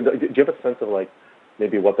 I'm not sure. Do you have a sense of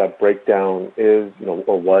maybe what that breakdown is,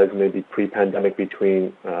 or was maybe pre-pandemic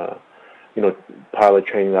between, pilot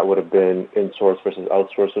training that would have been in-source versus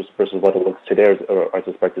outsourced versus what it looks today? Or I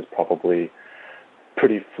suspect it's probably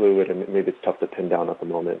pretty fluid, and maybe it's tough to pin down at the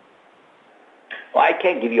moment. Well, I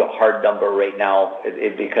can't give you a hard number right now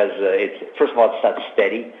because first of all, it's not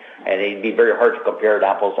steady, and it'd be very hard to compare it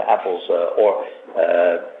apples to apples or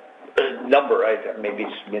number. Maybe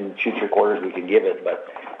in future quarters we can give it, but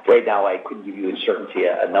right now I couldn't give you with certainty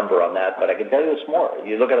a number on that. But I can tell you it's more.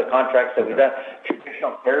 You look at the contracts that we've done,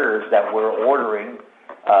 traditional carriers that were ordering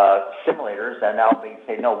simulators, and now they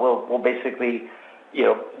say, no, we'll basically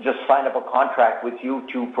just sign up a contract with you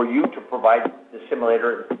for you to provide the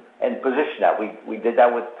simulator and position that. We did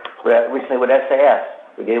that recently with SAS.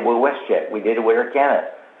 We did it with WestJet. We did it with Air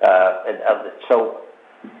Canada. So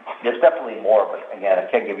there's definitely more, but again, I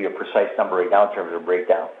can't give you a precise number right now in terms of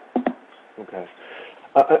breakdown. Okay.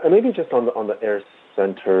 And maybe just on the Air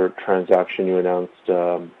Center transaction you announced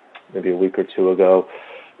maybe a week or two ago,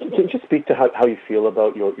 can you just speak to how you feel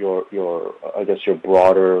about your I guess your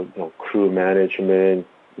broader crew management,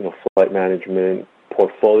 flight management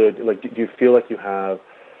portfolio? Do you feel like you have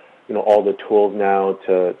all the tools now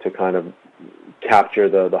to kind of capture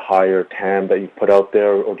the higher TAM that you've put out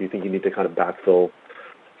there, or do you think you need to kind of backfill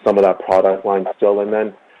some of that product line still? And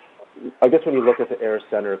then I guess when you look at the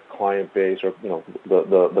AirCentre client base, or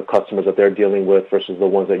the customers that they're dealing with versus the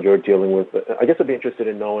ones that you're dealing with, I guess I'd be interested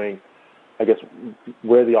in knowing, I guess,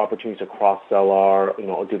 where the opportunities to cross-sell are.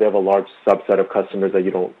 Do they have a large subset of customers that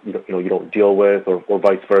you don't deal with, or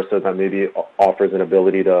vice versa, that maybe offers an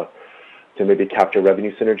ability to maybe capture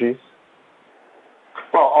revenue synergies?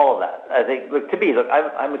 Well, all of that. I think, look, to me,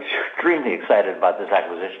 I'm extremely excited about this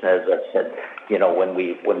acquisition, as I said, when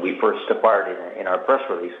we first acquired in our press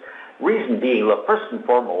release. Reason being, look, first and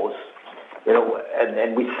foremost,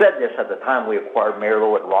 and we said this at the time we acquired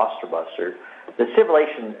Merlo and Rosterbuster, the civil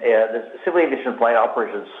aviation flight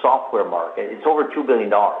operations software market, it's over $2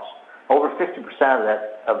 billion. Over 50%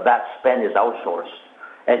 of that spend is outsourced.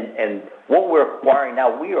 And what we're acquiring now,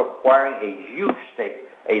 we are acquiring a huge stake,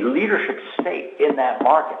 a leadership stake in that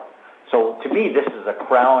market. So to me, this is a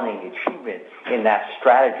crowning achievement in that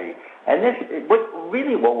strategy. And what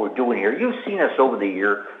we're doing here, you've seen us over the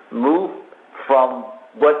year move from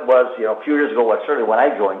what was, a few years ago, certainly when I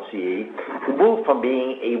joined CAE, we moved from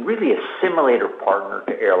being a simulator partner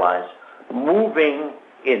to airlines, moving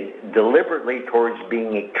deliberately towards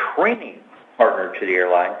being a training partner to the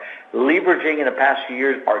airline, leveraging in the past few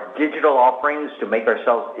years our digital offerings to make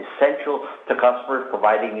ourselves essential to customers,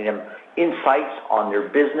 providing them insights on their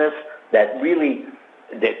business that we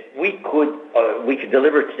could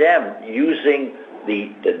deliver to them using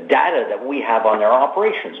the data that we have on their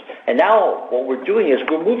operations. And now what we're doing is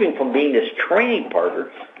we're moving from being this training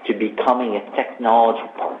partner to becoming a technology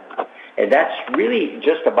partner. And that's really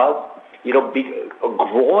just about,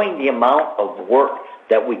 growing the amount of work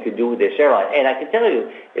that we could do with this airline. And I can tell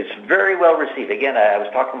you, it's very well received. Again, I was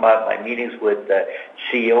talking about my meetings with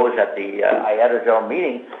CEOs at the IATA General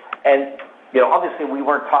Meeting, and obviously we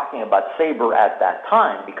weren't talking about Sabre at that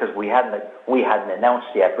time because we hadn't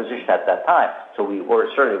announced the acquisition at that time. So we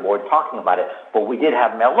certainly weren't talking about it. But we did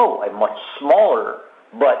have Merlo, a much smaller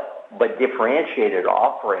but differentiated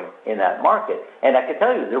offering in that market. And I can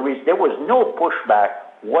tell you, there was no pushback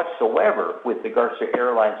whatsoever with regards to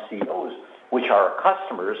airline CEOs, which are our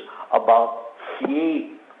customers, about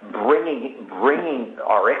CAE bringing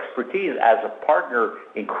our expertise as a partner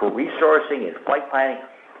in crew resourcing, in flight planning.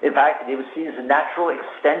 In fact, they would see it as a natural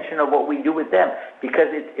extension of what we do with them, because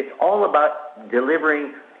it's all about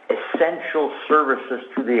delivering essential services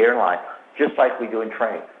to the airline, just like we do in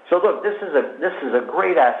training. So look, this is a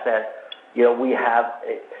great asset. We have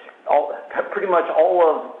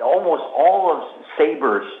almost all of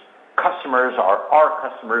Sabre's customers are our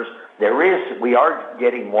customers. We are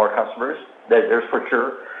getting more customers. There's for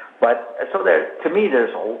sure. But so to me,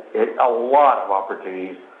 there's a lot of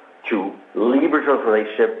opportunities to leverage those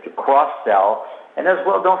relationships, to cross-sell, and as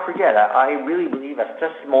well, don't forget, I really believe, as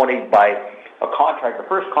testimonied by a contract, the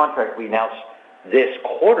first contract we announced this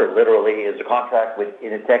quarter, literally, is a contract with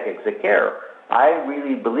Initech Executive. I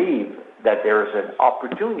really believe that there is an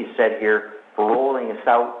opportunity set here for rolling us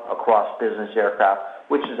out across business aircraft,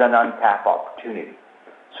 which is an untapped opportunity.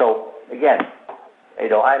 So again,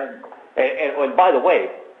 and by the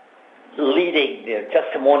way, leading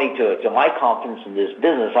testimony to my confidence in this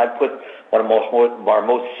business, I put one of our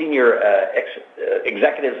most senior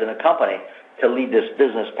executives in the company to lead this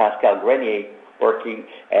business, Pascal Grenier, working,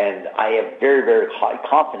 and I have very, very high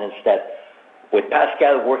confidence that with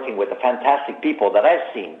Pascal working with the fantastic people that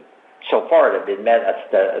I've seen so far that have been met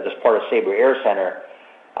as part of Sabre AirCentre,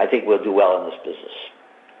 I think we'll do well in this business.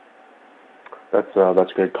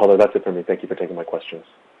 That's great, Colin. That's it for me. Thank you for taking my questions.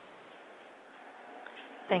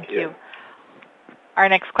 Thank you. Our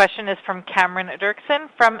next question is from Cameron Dirksen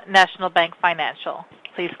from National Bank Financial.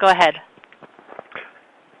 Please go ahead.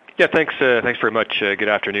 Yeah, thanks very much. Good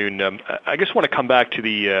afternoon. I just want to come back to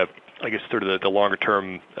the longer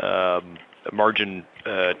term margin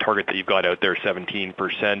target that you've got out there,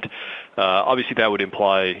 17%. Obviously, that would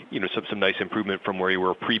imply some nice improvement from where you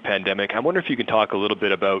were pre-pandemic. I wonder if you can talk a little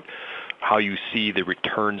bit about how you see the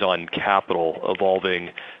returns on capital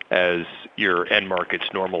evolving as your end markets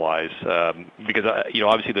normalize, because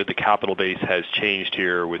obviously the capital base has changed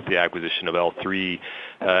here with the acquisition of L3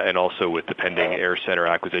 and also with the pending AirCentre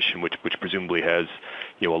acquisition, which presumably has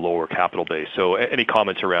a lower capital base. So any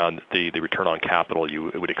comments around the return on capital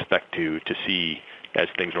you would expect to see as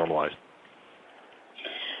things normalize?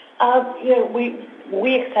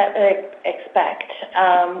 We expect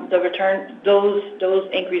the return, those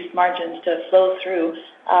increased margins to flow through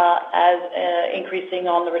as increasing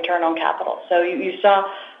on the return on capital. So you saw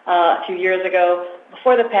a few years ago,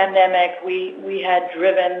 before the pandemic, we had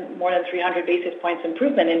driven more than 300 basis points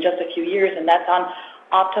improvement in just a few years, and that's on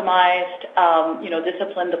optimized,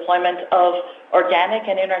 disciplined deployment of organic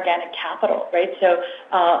and inorganic capital, right? So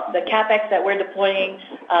the CapEx that we're deploying,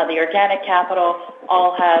 the organic capital,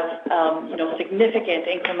 all have, significant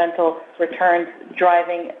incremental returns,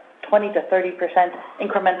 driving 20 to 30%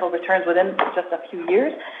 incremental returns within just a few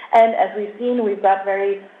years. And as we've seen, we've got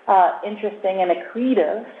very interesting and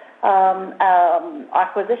accretive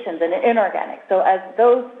acquisitions and inorganic. So as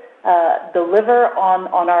those deliver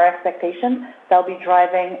on our expectations, they'll be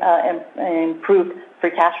driving improved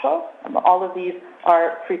free cash flow. All of these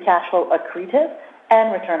are free cash flow accretive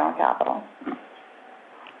and return on capital.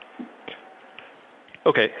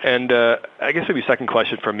 Okay, and I guess maybe second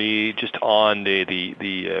question from me, just on the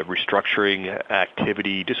restructuring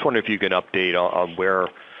activity. Just wondering if you can update on where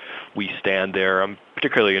we stand there. I'm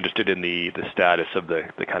particularly interested in the status of the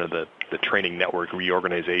kind of the training network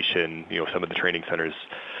reorganization. Some of the training centers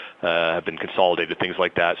have been consolidated, things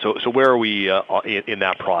like that. So where are we in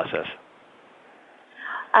that process?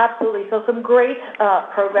 Absolutely. So some great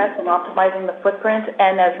progress in optimizing the footprint,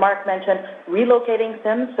 and as Mark mentioned, relocating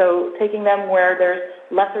SIMs, so taking them where there's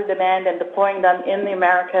lesser demand and deploying them in the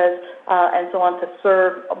Americas and so on to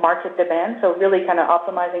serve market demand. So really kind of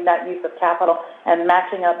optimizing that use of capital and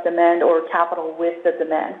matching up demand or capital with the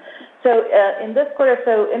demand. So in this quarter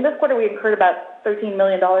we incurred about $13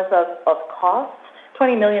 million of costs,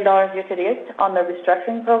 $20 million year to date on the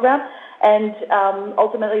restructuring program. And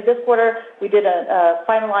ultimately, this quarter, we did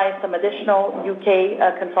finalize some additional UK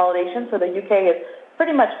consolidation. So the UK is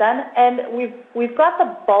pretty much done, and we've got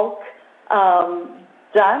the bulk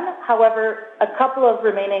done. However, a couple of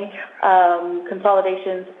remaining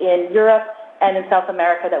consolidations in Europe and in South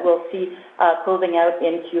America that we'll see closing out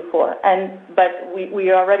in Q4. But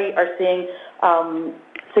we already are seeing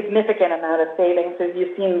significant amount of savings. So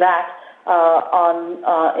you've seen that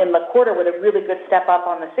in the quarter with a really good step up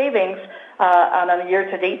on the savings on a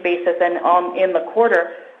year-to-date basis and in the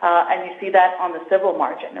quarter, and you see that on the civil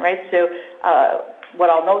margin, right? So what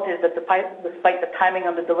I'll note is that despite the timing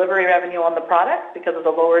of the delivery revenue on the products because of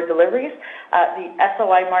the lower deliveries, the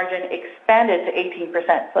SOI margin expanded to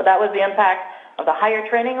 18%. So that was the impact of the higher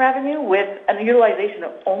training revenue with a utilization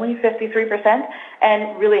of only 53%,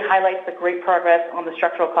 and really highlights the great progress on the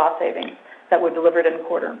structural cost savings that were delivered in the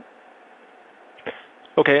quarter.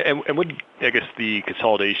 Okay, and would, I guess, the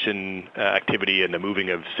consolidation activity and the moving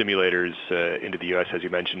of simulators into the U.S., as you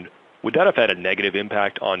mentioned, would that have had a negative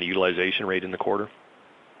impact on the utilization rate in the quarter?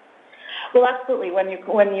 Well, absolutely. When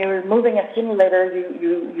you're moving a simulator,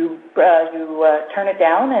 you turn it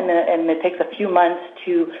down, and it takes a few months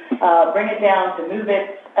to bring it down, to move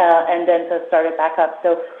it, and then to start it back up.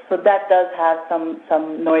 So that does have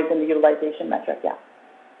some noise in the utilization metric, yeah.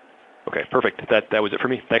 Okay, perfect. That was it for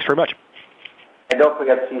me. Thanks very much. And don't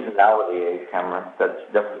forget seasonality, Cameron. That's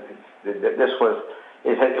definitely, it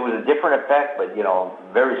was a different effect, but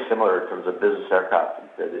very similar in terms of business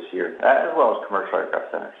aircraft this year, as well as commercial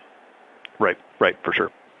aircraft centers. Right, for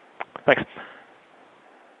sure. Thanks.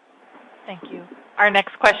 Thank you. Our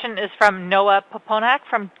next question is from Noah Poponak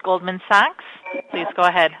from Goldman Sachs. Please go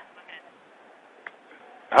ahead.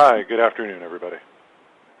 Hi, good afternoon, everybody.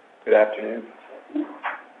 Good afternoon.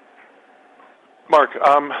 Mark,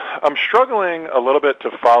 I'm struggling a little bit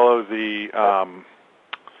to follow the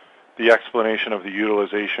explanation of the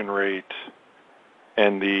utilization rate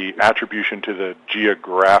and the attribution to the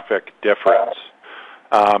geographic difference.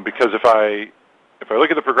 Because if I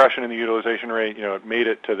look at the progression in the utilization rate, it made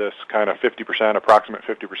it to this kind of approximate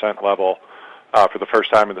 50% level for the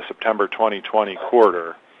first time in the September 2020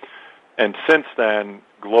 quarter. And since then,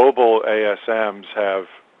 global ASMs have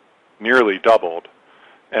nearly doubled.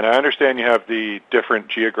 And I understand you have the different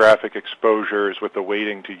geographic exposures with the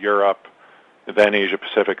weighting to Europe, then Asia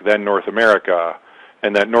Pacific, then North America,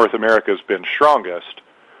 and that North America has been strongest.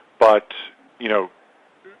 But,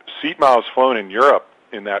 seat miles flown in Europe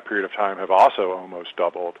in that period of time have also almost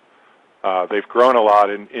doubled. They've grown a lot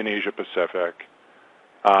in Asia Pacific.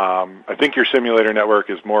 I think your simulator network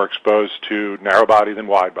is more exposed to narrow body than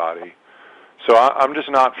wide body. So I'm just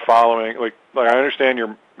not following. Like I understand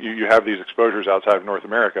you have these exposures outside of North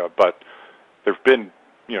America, but there've been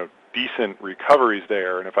decent recoveries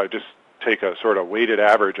there. And if I just take a sort of weighted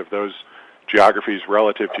average of those geographies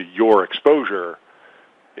relative to your exposure,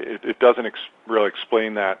 it doesn't really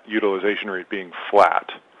explain that utilization rate being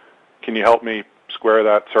flat. Can you help me square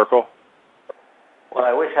that circle? Well,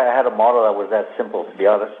 I wish I had a model that was that simple, to be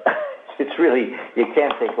honest. It's really, you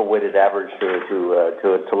can't take a weighted average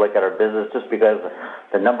to look at our business just because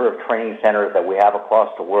the number of training centers that we have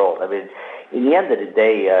across the world. I mean, in the end of the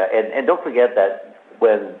day, and don't forget that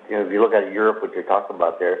when if you look at Europe, what you're talking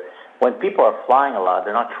about there, when people are flying a lot,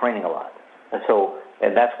 they're not training a lot. And so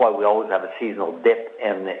and that's why we always have a seasonal dip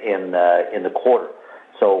in the quarter.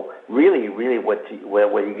 So really, what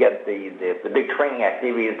you get the big training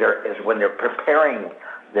activity is when they're preparing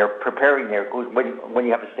their crews. When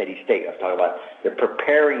you have a steady state, I'm talking about, they're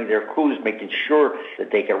preparing their crews, making sure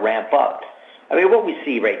that they can ramp up. I mean, what we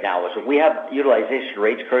see right now is that we have utilization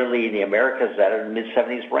rates currently in the Americas that are in the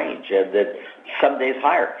mid-70s range, and that some days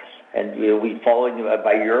higher. And we following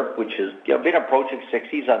by Europe, which has been approaching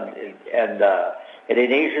 60s, and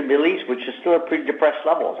in Asia and Middle East, which is still at pretty depressed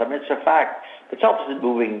levels. I mean, it's a fact. It's obviously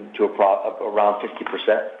moving to around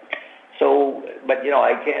 50%. So, but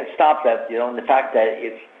I can't stop that. And the fact that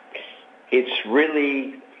it's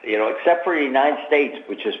really, except for the United States,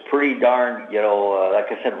 which is pretty darn,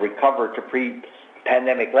 like I said, recovered to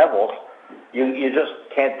pre-pandemic levels. You just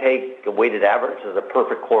can't take a weighted average as a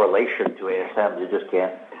perfect correlation to ASM. You just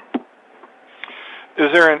can't. Is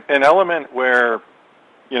there an element where,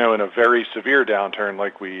 in a very severe downturn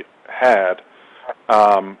like we had,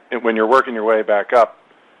 when you're working your way back up,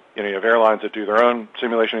 you have airlines that do their own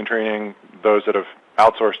simulation and training, those that have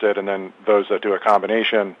outsourced it, and then those that do a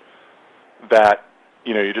combination, that,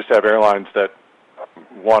 you just have airlines that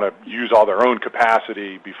want to use all their own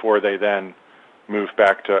capacity before they then move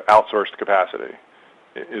back to outsourced capacity.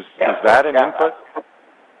 Is that an input?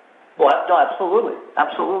 Well, no, absolutely.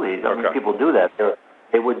 Absolutely. I mean, people do that.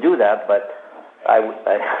 They would do that, but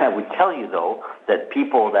I would tell you, though, that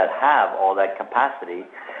people that have all that capacity,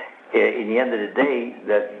 in the end of the day,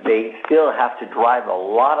 that they still have to drive a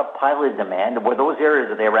lot of pilot demand. Where those areas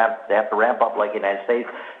that they have to ramp up, like the United States,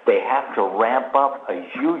 they have to ramp up a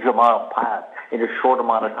huge amount of pilots in a short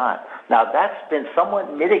amount of time. Now, that's been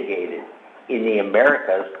somewhat mitigated in the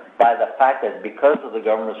Americas by the fact that because of the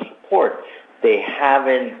government support, they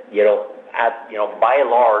haven't, by and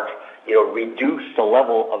large, reduced the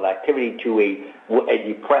level of activity to a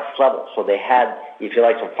depressed level. So they had, if you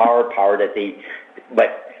like, some power that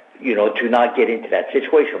to not get into that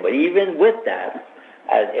situation. But even with that,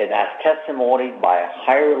 as testimony by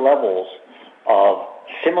higher levels of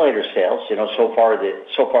simulator sales, so far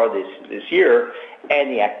this year,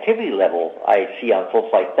 and the activity level I see on full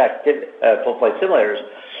flight simulators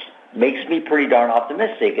makes me pretty darn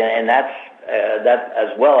optimistic. And that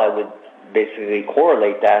as well, I would basically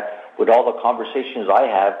correlate that with all the conversations I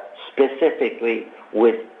have specifically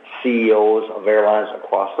with CEOs of airlines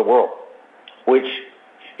across the world, which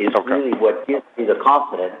is really what gives me the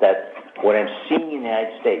confidence that what I'm seeing in the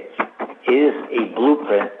United States is a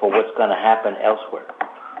blueprint for what's going to happen elsewhere.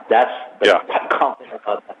 I'm confident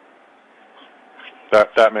about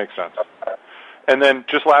that. That makes sense. And then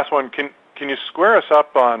just last one, can you square us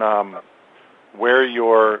up on where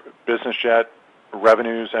your business jet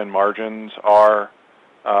revenues and margins are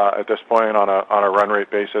at this point on a run rate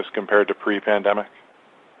basis compared to pre-pandemic?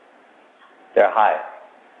 They're high.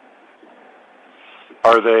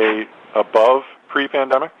 Are they above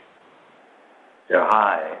pre-pandemic? They're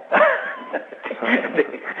high.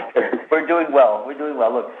 We're doing well.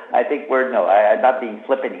 Look, I think I'm not being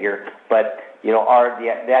flippant here, but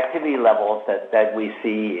the activity levels that we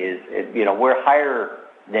see is we're higher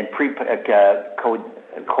than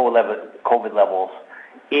COVID levels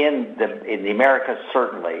in the Americas.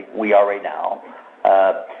 Certainly, we are right now.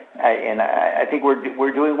 And I think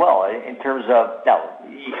we're doing well in terms of. Now,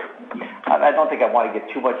 I don't think I want to get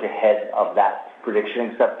too much ahead of that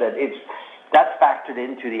prediction, except that that's factored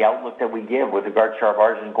into the outlook that we give with regard to our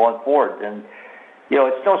margin going forward. And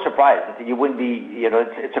it's no surprise that you wouldn't be.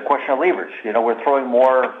 It's a question of leverage. We're throwing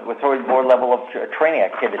more level of training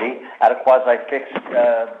activity at a quasi-fixed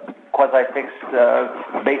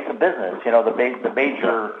base of business.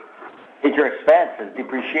 The major expense is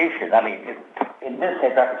depreciation. I mean, in this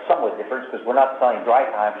case, that's somewhat different because we're not selling dry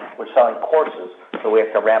time; we're selling courses, so we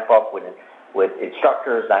have to ramp up with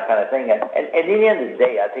instructors, that kind of thing. And at the end of the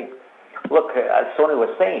day, I think, look, as Sonia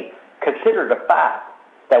was saying, consider the fact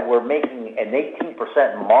that we're making an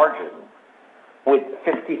 18% margin with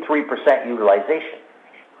 53% utilization.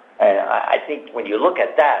 And I think when you look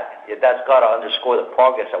at that, that's got to underscore the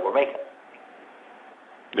progress that we're making.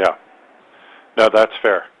 Yeah. No, that's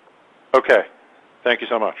fair. Okay. Thank you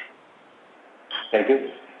so much. Thank you.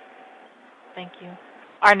 Thank you.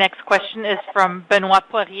 Our next question is from Benoit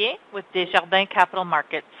Poirier with Desjardins Capital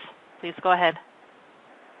Markets. Please go ahead.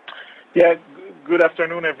 Yeah, good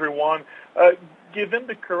afternoon, everyone. Given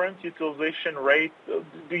the current utilization rate,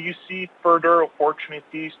 do you see further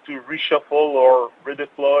opportunities to reshuffle or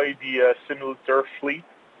redeploy the simulator fleet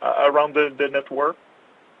around the network?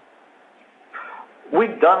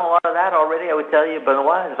 We've done a lot of that already, I would tell you,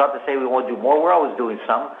 Benoit. It's not to say we won't do more. We're always doing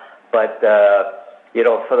some. But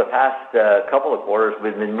For the past couple of quarters,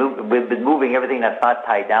 we've been moving everything that's not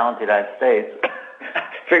tied down to the United States,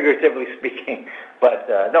 figuratively speaking. But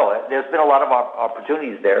no, there's been a lot of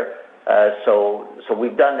opportunities there. So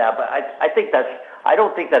we've done that. But I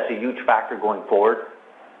don't think that's a huge factor going forward.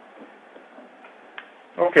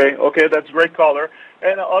 Okay, that's great color.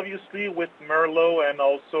 And obviously with Merlot and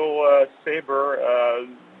also Sabre,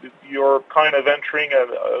 you're kind of entering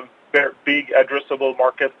a very big addressable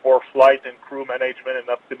market for flight and crew management and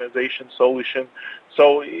optimization solution.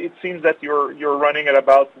 So it seems that you're running at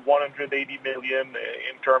about 180 million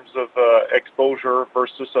in terms of exposure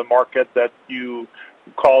versus a market that you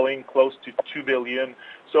calling close to 2 billion.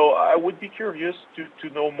 So I would be curious to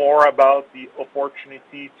know more about the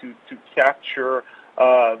opportunity to capture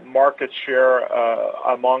market share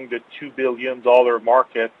among the $2 billion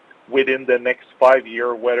market within the next 5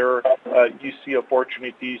 years, whether you see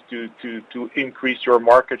opportunities to increase your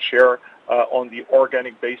market share on the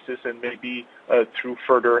organic basis and maybe through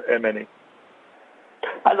further M&A.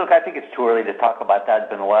 Look, I think it's too early to talk about that,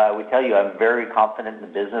 Benoit. I would tell you I'm very confident in the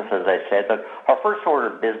business, as I said. Look, our first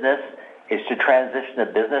order of business is to transition the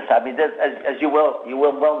business. I mean, as you will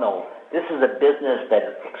well know, this is a business that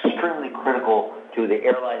is extremely critical to the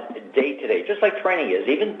airlines day-to-day, just like training is,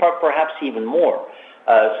 even perhaps even more.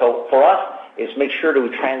 So for us, it's make sure that we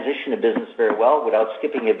transition the business very well without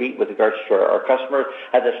skipping a beat with regards to our customers.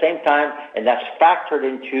 At the same time, and that's factored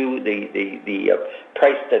into the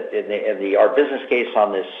price that in our business case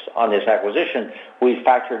on this acquisition, we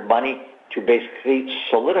factored money to basically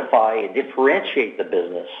solidify and differentiate the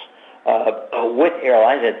business with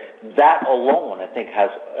airlines, and that alone I think has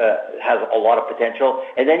a lot of potential.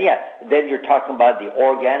 And then you're talking about the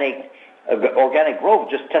organic growth,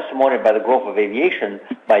 just testimonied by the growth of aviation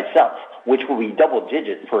by itself, which will be double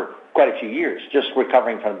digit for quite a few years, just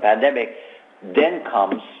recovering from the pandemic. Then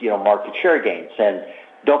comes market share gains, and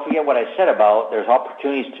don't forget what I said about there's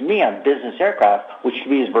opportunities to me on business aircraft, which to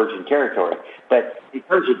me is virgin territory. But in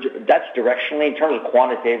terms of that's directionally, in terms of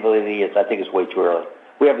quantitatively, I think it's way too early.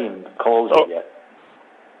 We haven't even closed it yet.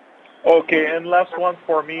 Okay, and last one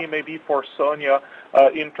for me, maybe for Sonia,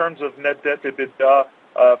 in terms of net debt EBITDA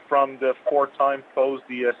from the 4 times post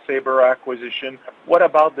the Sabre acquisition, what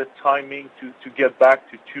about the timing to get back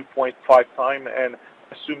to 2.5 times? And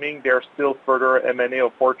assuming there are still further M&A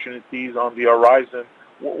opportunities on the horizon,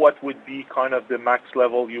 what would be kind of the max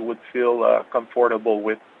level you would feel comfortable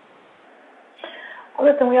with?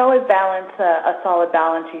 Listen, we always balance a solid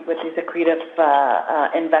balance sheet with these accretive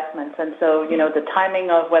investments, and so the timing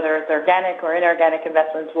of whether it's organic or inorganic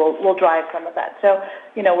investments will drive some of that. So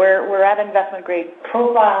we're at investment grade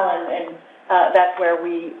profile, and that's where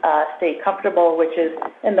we stay comfortable, which is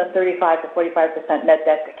in the 35 to 45% net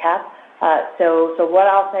debt to cap. So what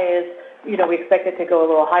I'll say is we expect it to go a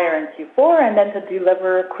little higher in Q4, and then to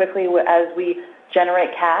deliver quickly as we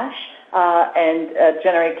generate cash.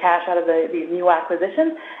 Generate cash out of these new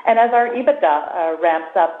acquisitions, and as our EBITDA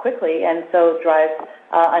ramps up quickly, and so drives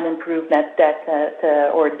an improved net debt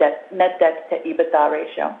net debt to EBITDA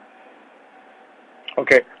ratio.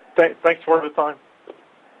 Okay, thanks for the time.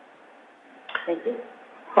 Thank you.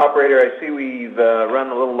 Operator, I see we've run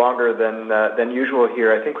a little longer than usual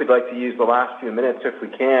here. I think we'd like to use the last few minutes, if we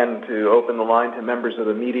can, to open the line to members of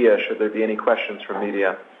the media, should there be any questions from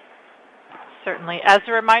media. Certainly. As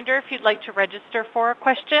a reminder, if you'd like to register for a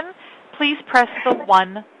question, please press the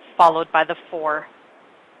 1 followed by the 4.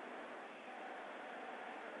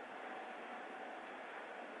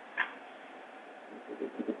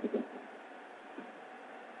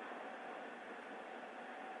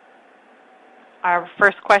 Our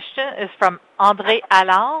first question is from André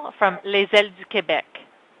Allard from Les Ailes du Québec.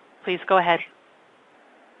 Please go ahead.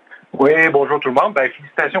 Oui, bonjour tout le monde.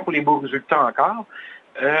 Félicitations pour les beaux résultats encore.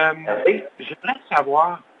 J'aimerais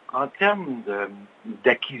savoir, en termes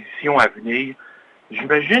d'acquisition à venir,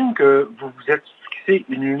 j'imagine que vous vous êtes fixé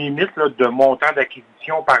une limite de montant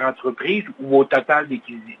d'acquisition par entreprise ou au total des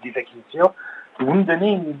acquisitions. Pouvez-vous me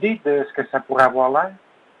donner une idée de ce que ça pourrait avoir l'air?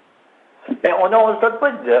 On ne donne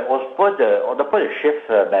pas de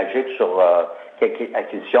chiffre magique sur quelques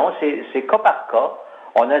acquisitions. C'est cas par cas.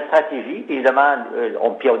 On a une stratégie, évidemment,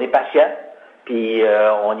 puis on est patient. Puis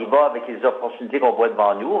on y va avec les opportunités qu'on voit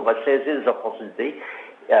devant nous. On va saisir les opportunités.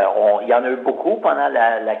 Il y en a eu beaucoup pendant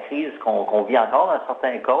la crise qu'on vit encore dans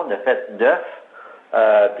certains cas. On a fait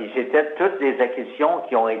 9. Puis c'était toutes des acquisitions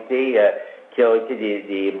qui ont été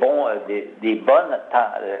des bonnes du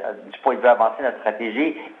point de vue avancé de notre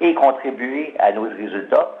stratégie et contribué à nos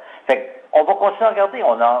résultats. Fait on va continuer à regarder.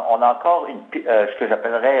 On a encore ce que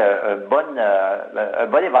j'appellerais un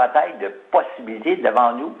bon éventail de possibilités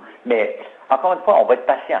devant nous, mais encore une fois, on va être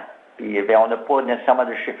patient. Puis on n'a pas nécessairement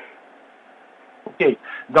de chiffres. OK.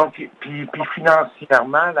 Donc, puis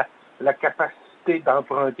financièrement, la capacité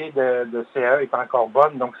d'emprunter de CAE est encore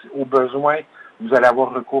bonne. Donc, au besoin, vous allez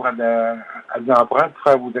avoir recours à de l'emprunt pour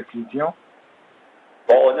faire vos acquisitions?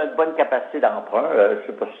 Bon, on a une bonne capacité d'emprunt. Je ne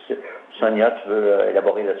sais pas si Sonia, tu veux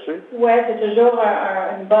élaborer là-dessus? Oui, c'est toujours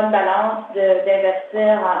une bonne balance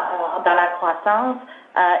d'investir dans la croissance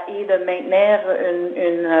et de maintenir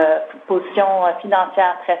une position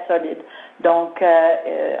financière très solide. Donc,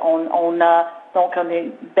 on a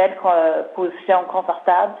une belle position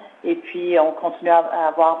confortable et puis on continue à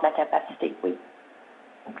avoir de la capacité, oui.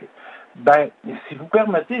 OK. Ben, si vous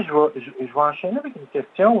permettez, je vais enchaîner avec une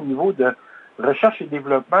question au niveau de recherche et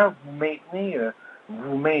développement.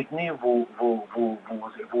 Vous maintenez vos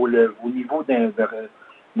niveaux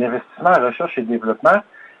d'investissement en recherche et développement.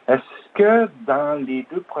 Est-ce que dans les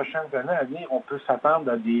 2 prochaines années à venir, on peut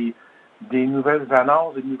s'attendre à des nouvelles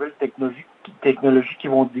annonces, des nouvelles technologies qui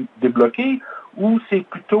vont débloquer, ou c'est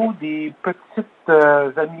plutôt des petites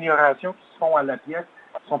améliorations qui se font à la pièce,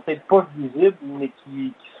 qui sont peut-être pas visibles, mais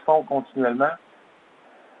qui se font continuellement?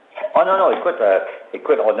 Oh non,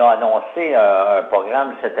 écoute, on a annoncé un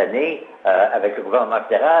programme cette année avec le gouvernement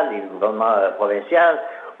fédéral et le gouvernement provincial,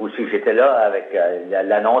 où j'étais là avec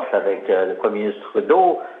l'annonce avec le premier ministre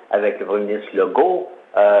Trudeau, avec le premier ministre Legault,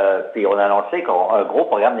 puis on a annoncé un gros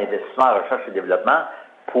programme d'investissement en recherche et développement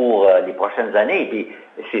pour les prochaines années. Et puis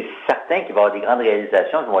c'est certain qu'il va y avoir des grandes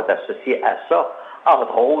réalisations qui vont être associées à ça,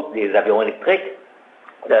 entre autres des avions électriques,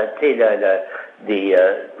 des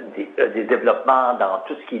développements dans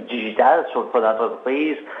tout ce qui est digital sur le plan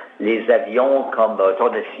d'entreprise, les avions comme on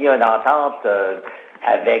a signé une entente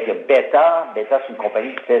avec Beta. Beta, c'est une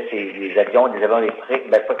compagnie qui fait des avions électriques,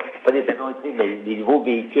 pas des avions électriques, mais des nouveaux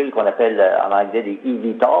véhicules qu'on appelle en anglais des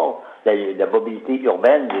eVTOL, la mobilité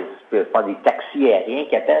urbaine, des taxis aériens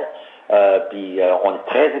qu'ils appellent. Puis on est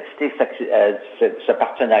très excités de ce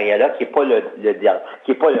partenariat-là, qui n'est pas le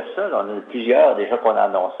seul. On en a plusieurs déjà qu'on a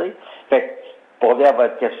annoncés. Fait pour revenir à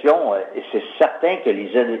votre question, c'est certain que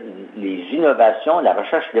les innovations, la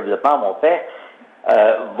recherche et le développement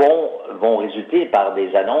vont résulter par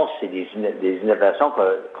des annonces et des innovations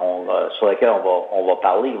sur lesquelles on va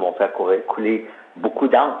parler, qui vont faire couler beaucoup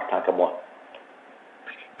d'encre, tant que moi.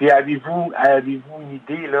 Puis avez-vous une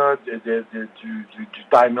idée là du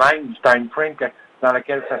timeline, du time frame dans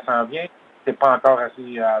lequel ça s'en vient? C'est pas encore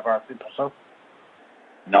assez avancé pour ça?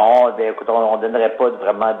 Non, écoute, on ne donnerait pas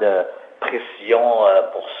vraiment de précision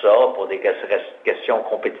pour ça, pour des questions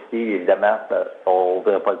compétitives, évidemment, on ne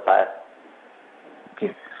voudrait pas le faire. OK.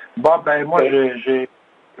 Bon, ben moi, j'ai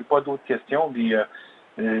pas d'autres questions, puis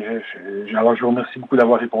alors je vous remercie beaucoup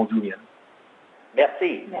d'avoir répondu, Yann.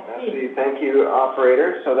 Merci. Thank you,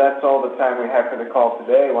 operator. So that's all the time we have for the call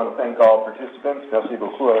today. I want to thank all participants. Merci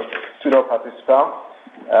beaucoup à tous nos participants.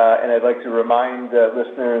 And I'd like to remind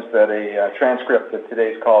listeners that a transcript of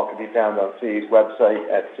today's call can be found on CAE's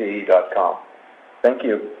website at CAE.com. Thank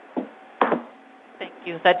you. Thank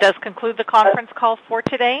you. That does conclude the conference call for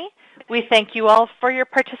today. We thank you all for your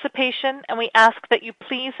participation, and we ask that you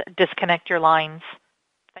please disconnect your lines.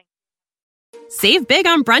 Save big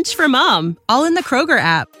on brunch for mom, all in the Kroger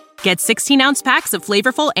app. Get 16-ounce packs of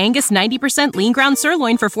flavorful Angus 90% lean ground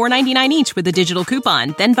sirloin for $4.99 each with a digital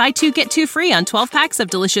coupon. Then buy 2, get 2 free on 12 packs of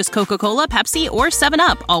delicious Coca-Cola, Pepsi, or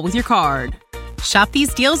 7-Up, all with your card. Shop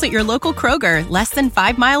these deals at your local Kroger, less than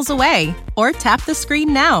 5 miles away. Or tap the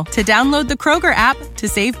screen now to download the Kroger app to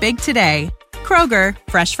save big today. Kroger,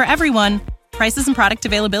 fresh for everyone. Prices and product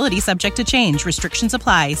availability subject to change. Restrictions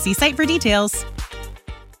apply. See site for details.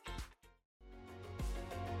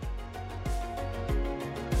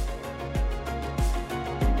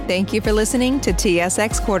 Thank you for listening to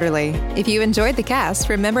TSX Quarterly. If you enjoyed the cast,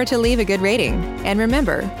 remember to leave a good rating. And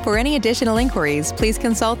remember, for any additional inquiries, please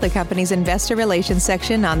consult the company's investor relations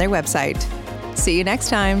section on their website. See you next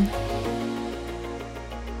time.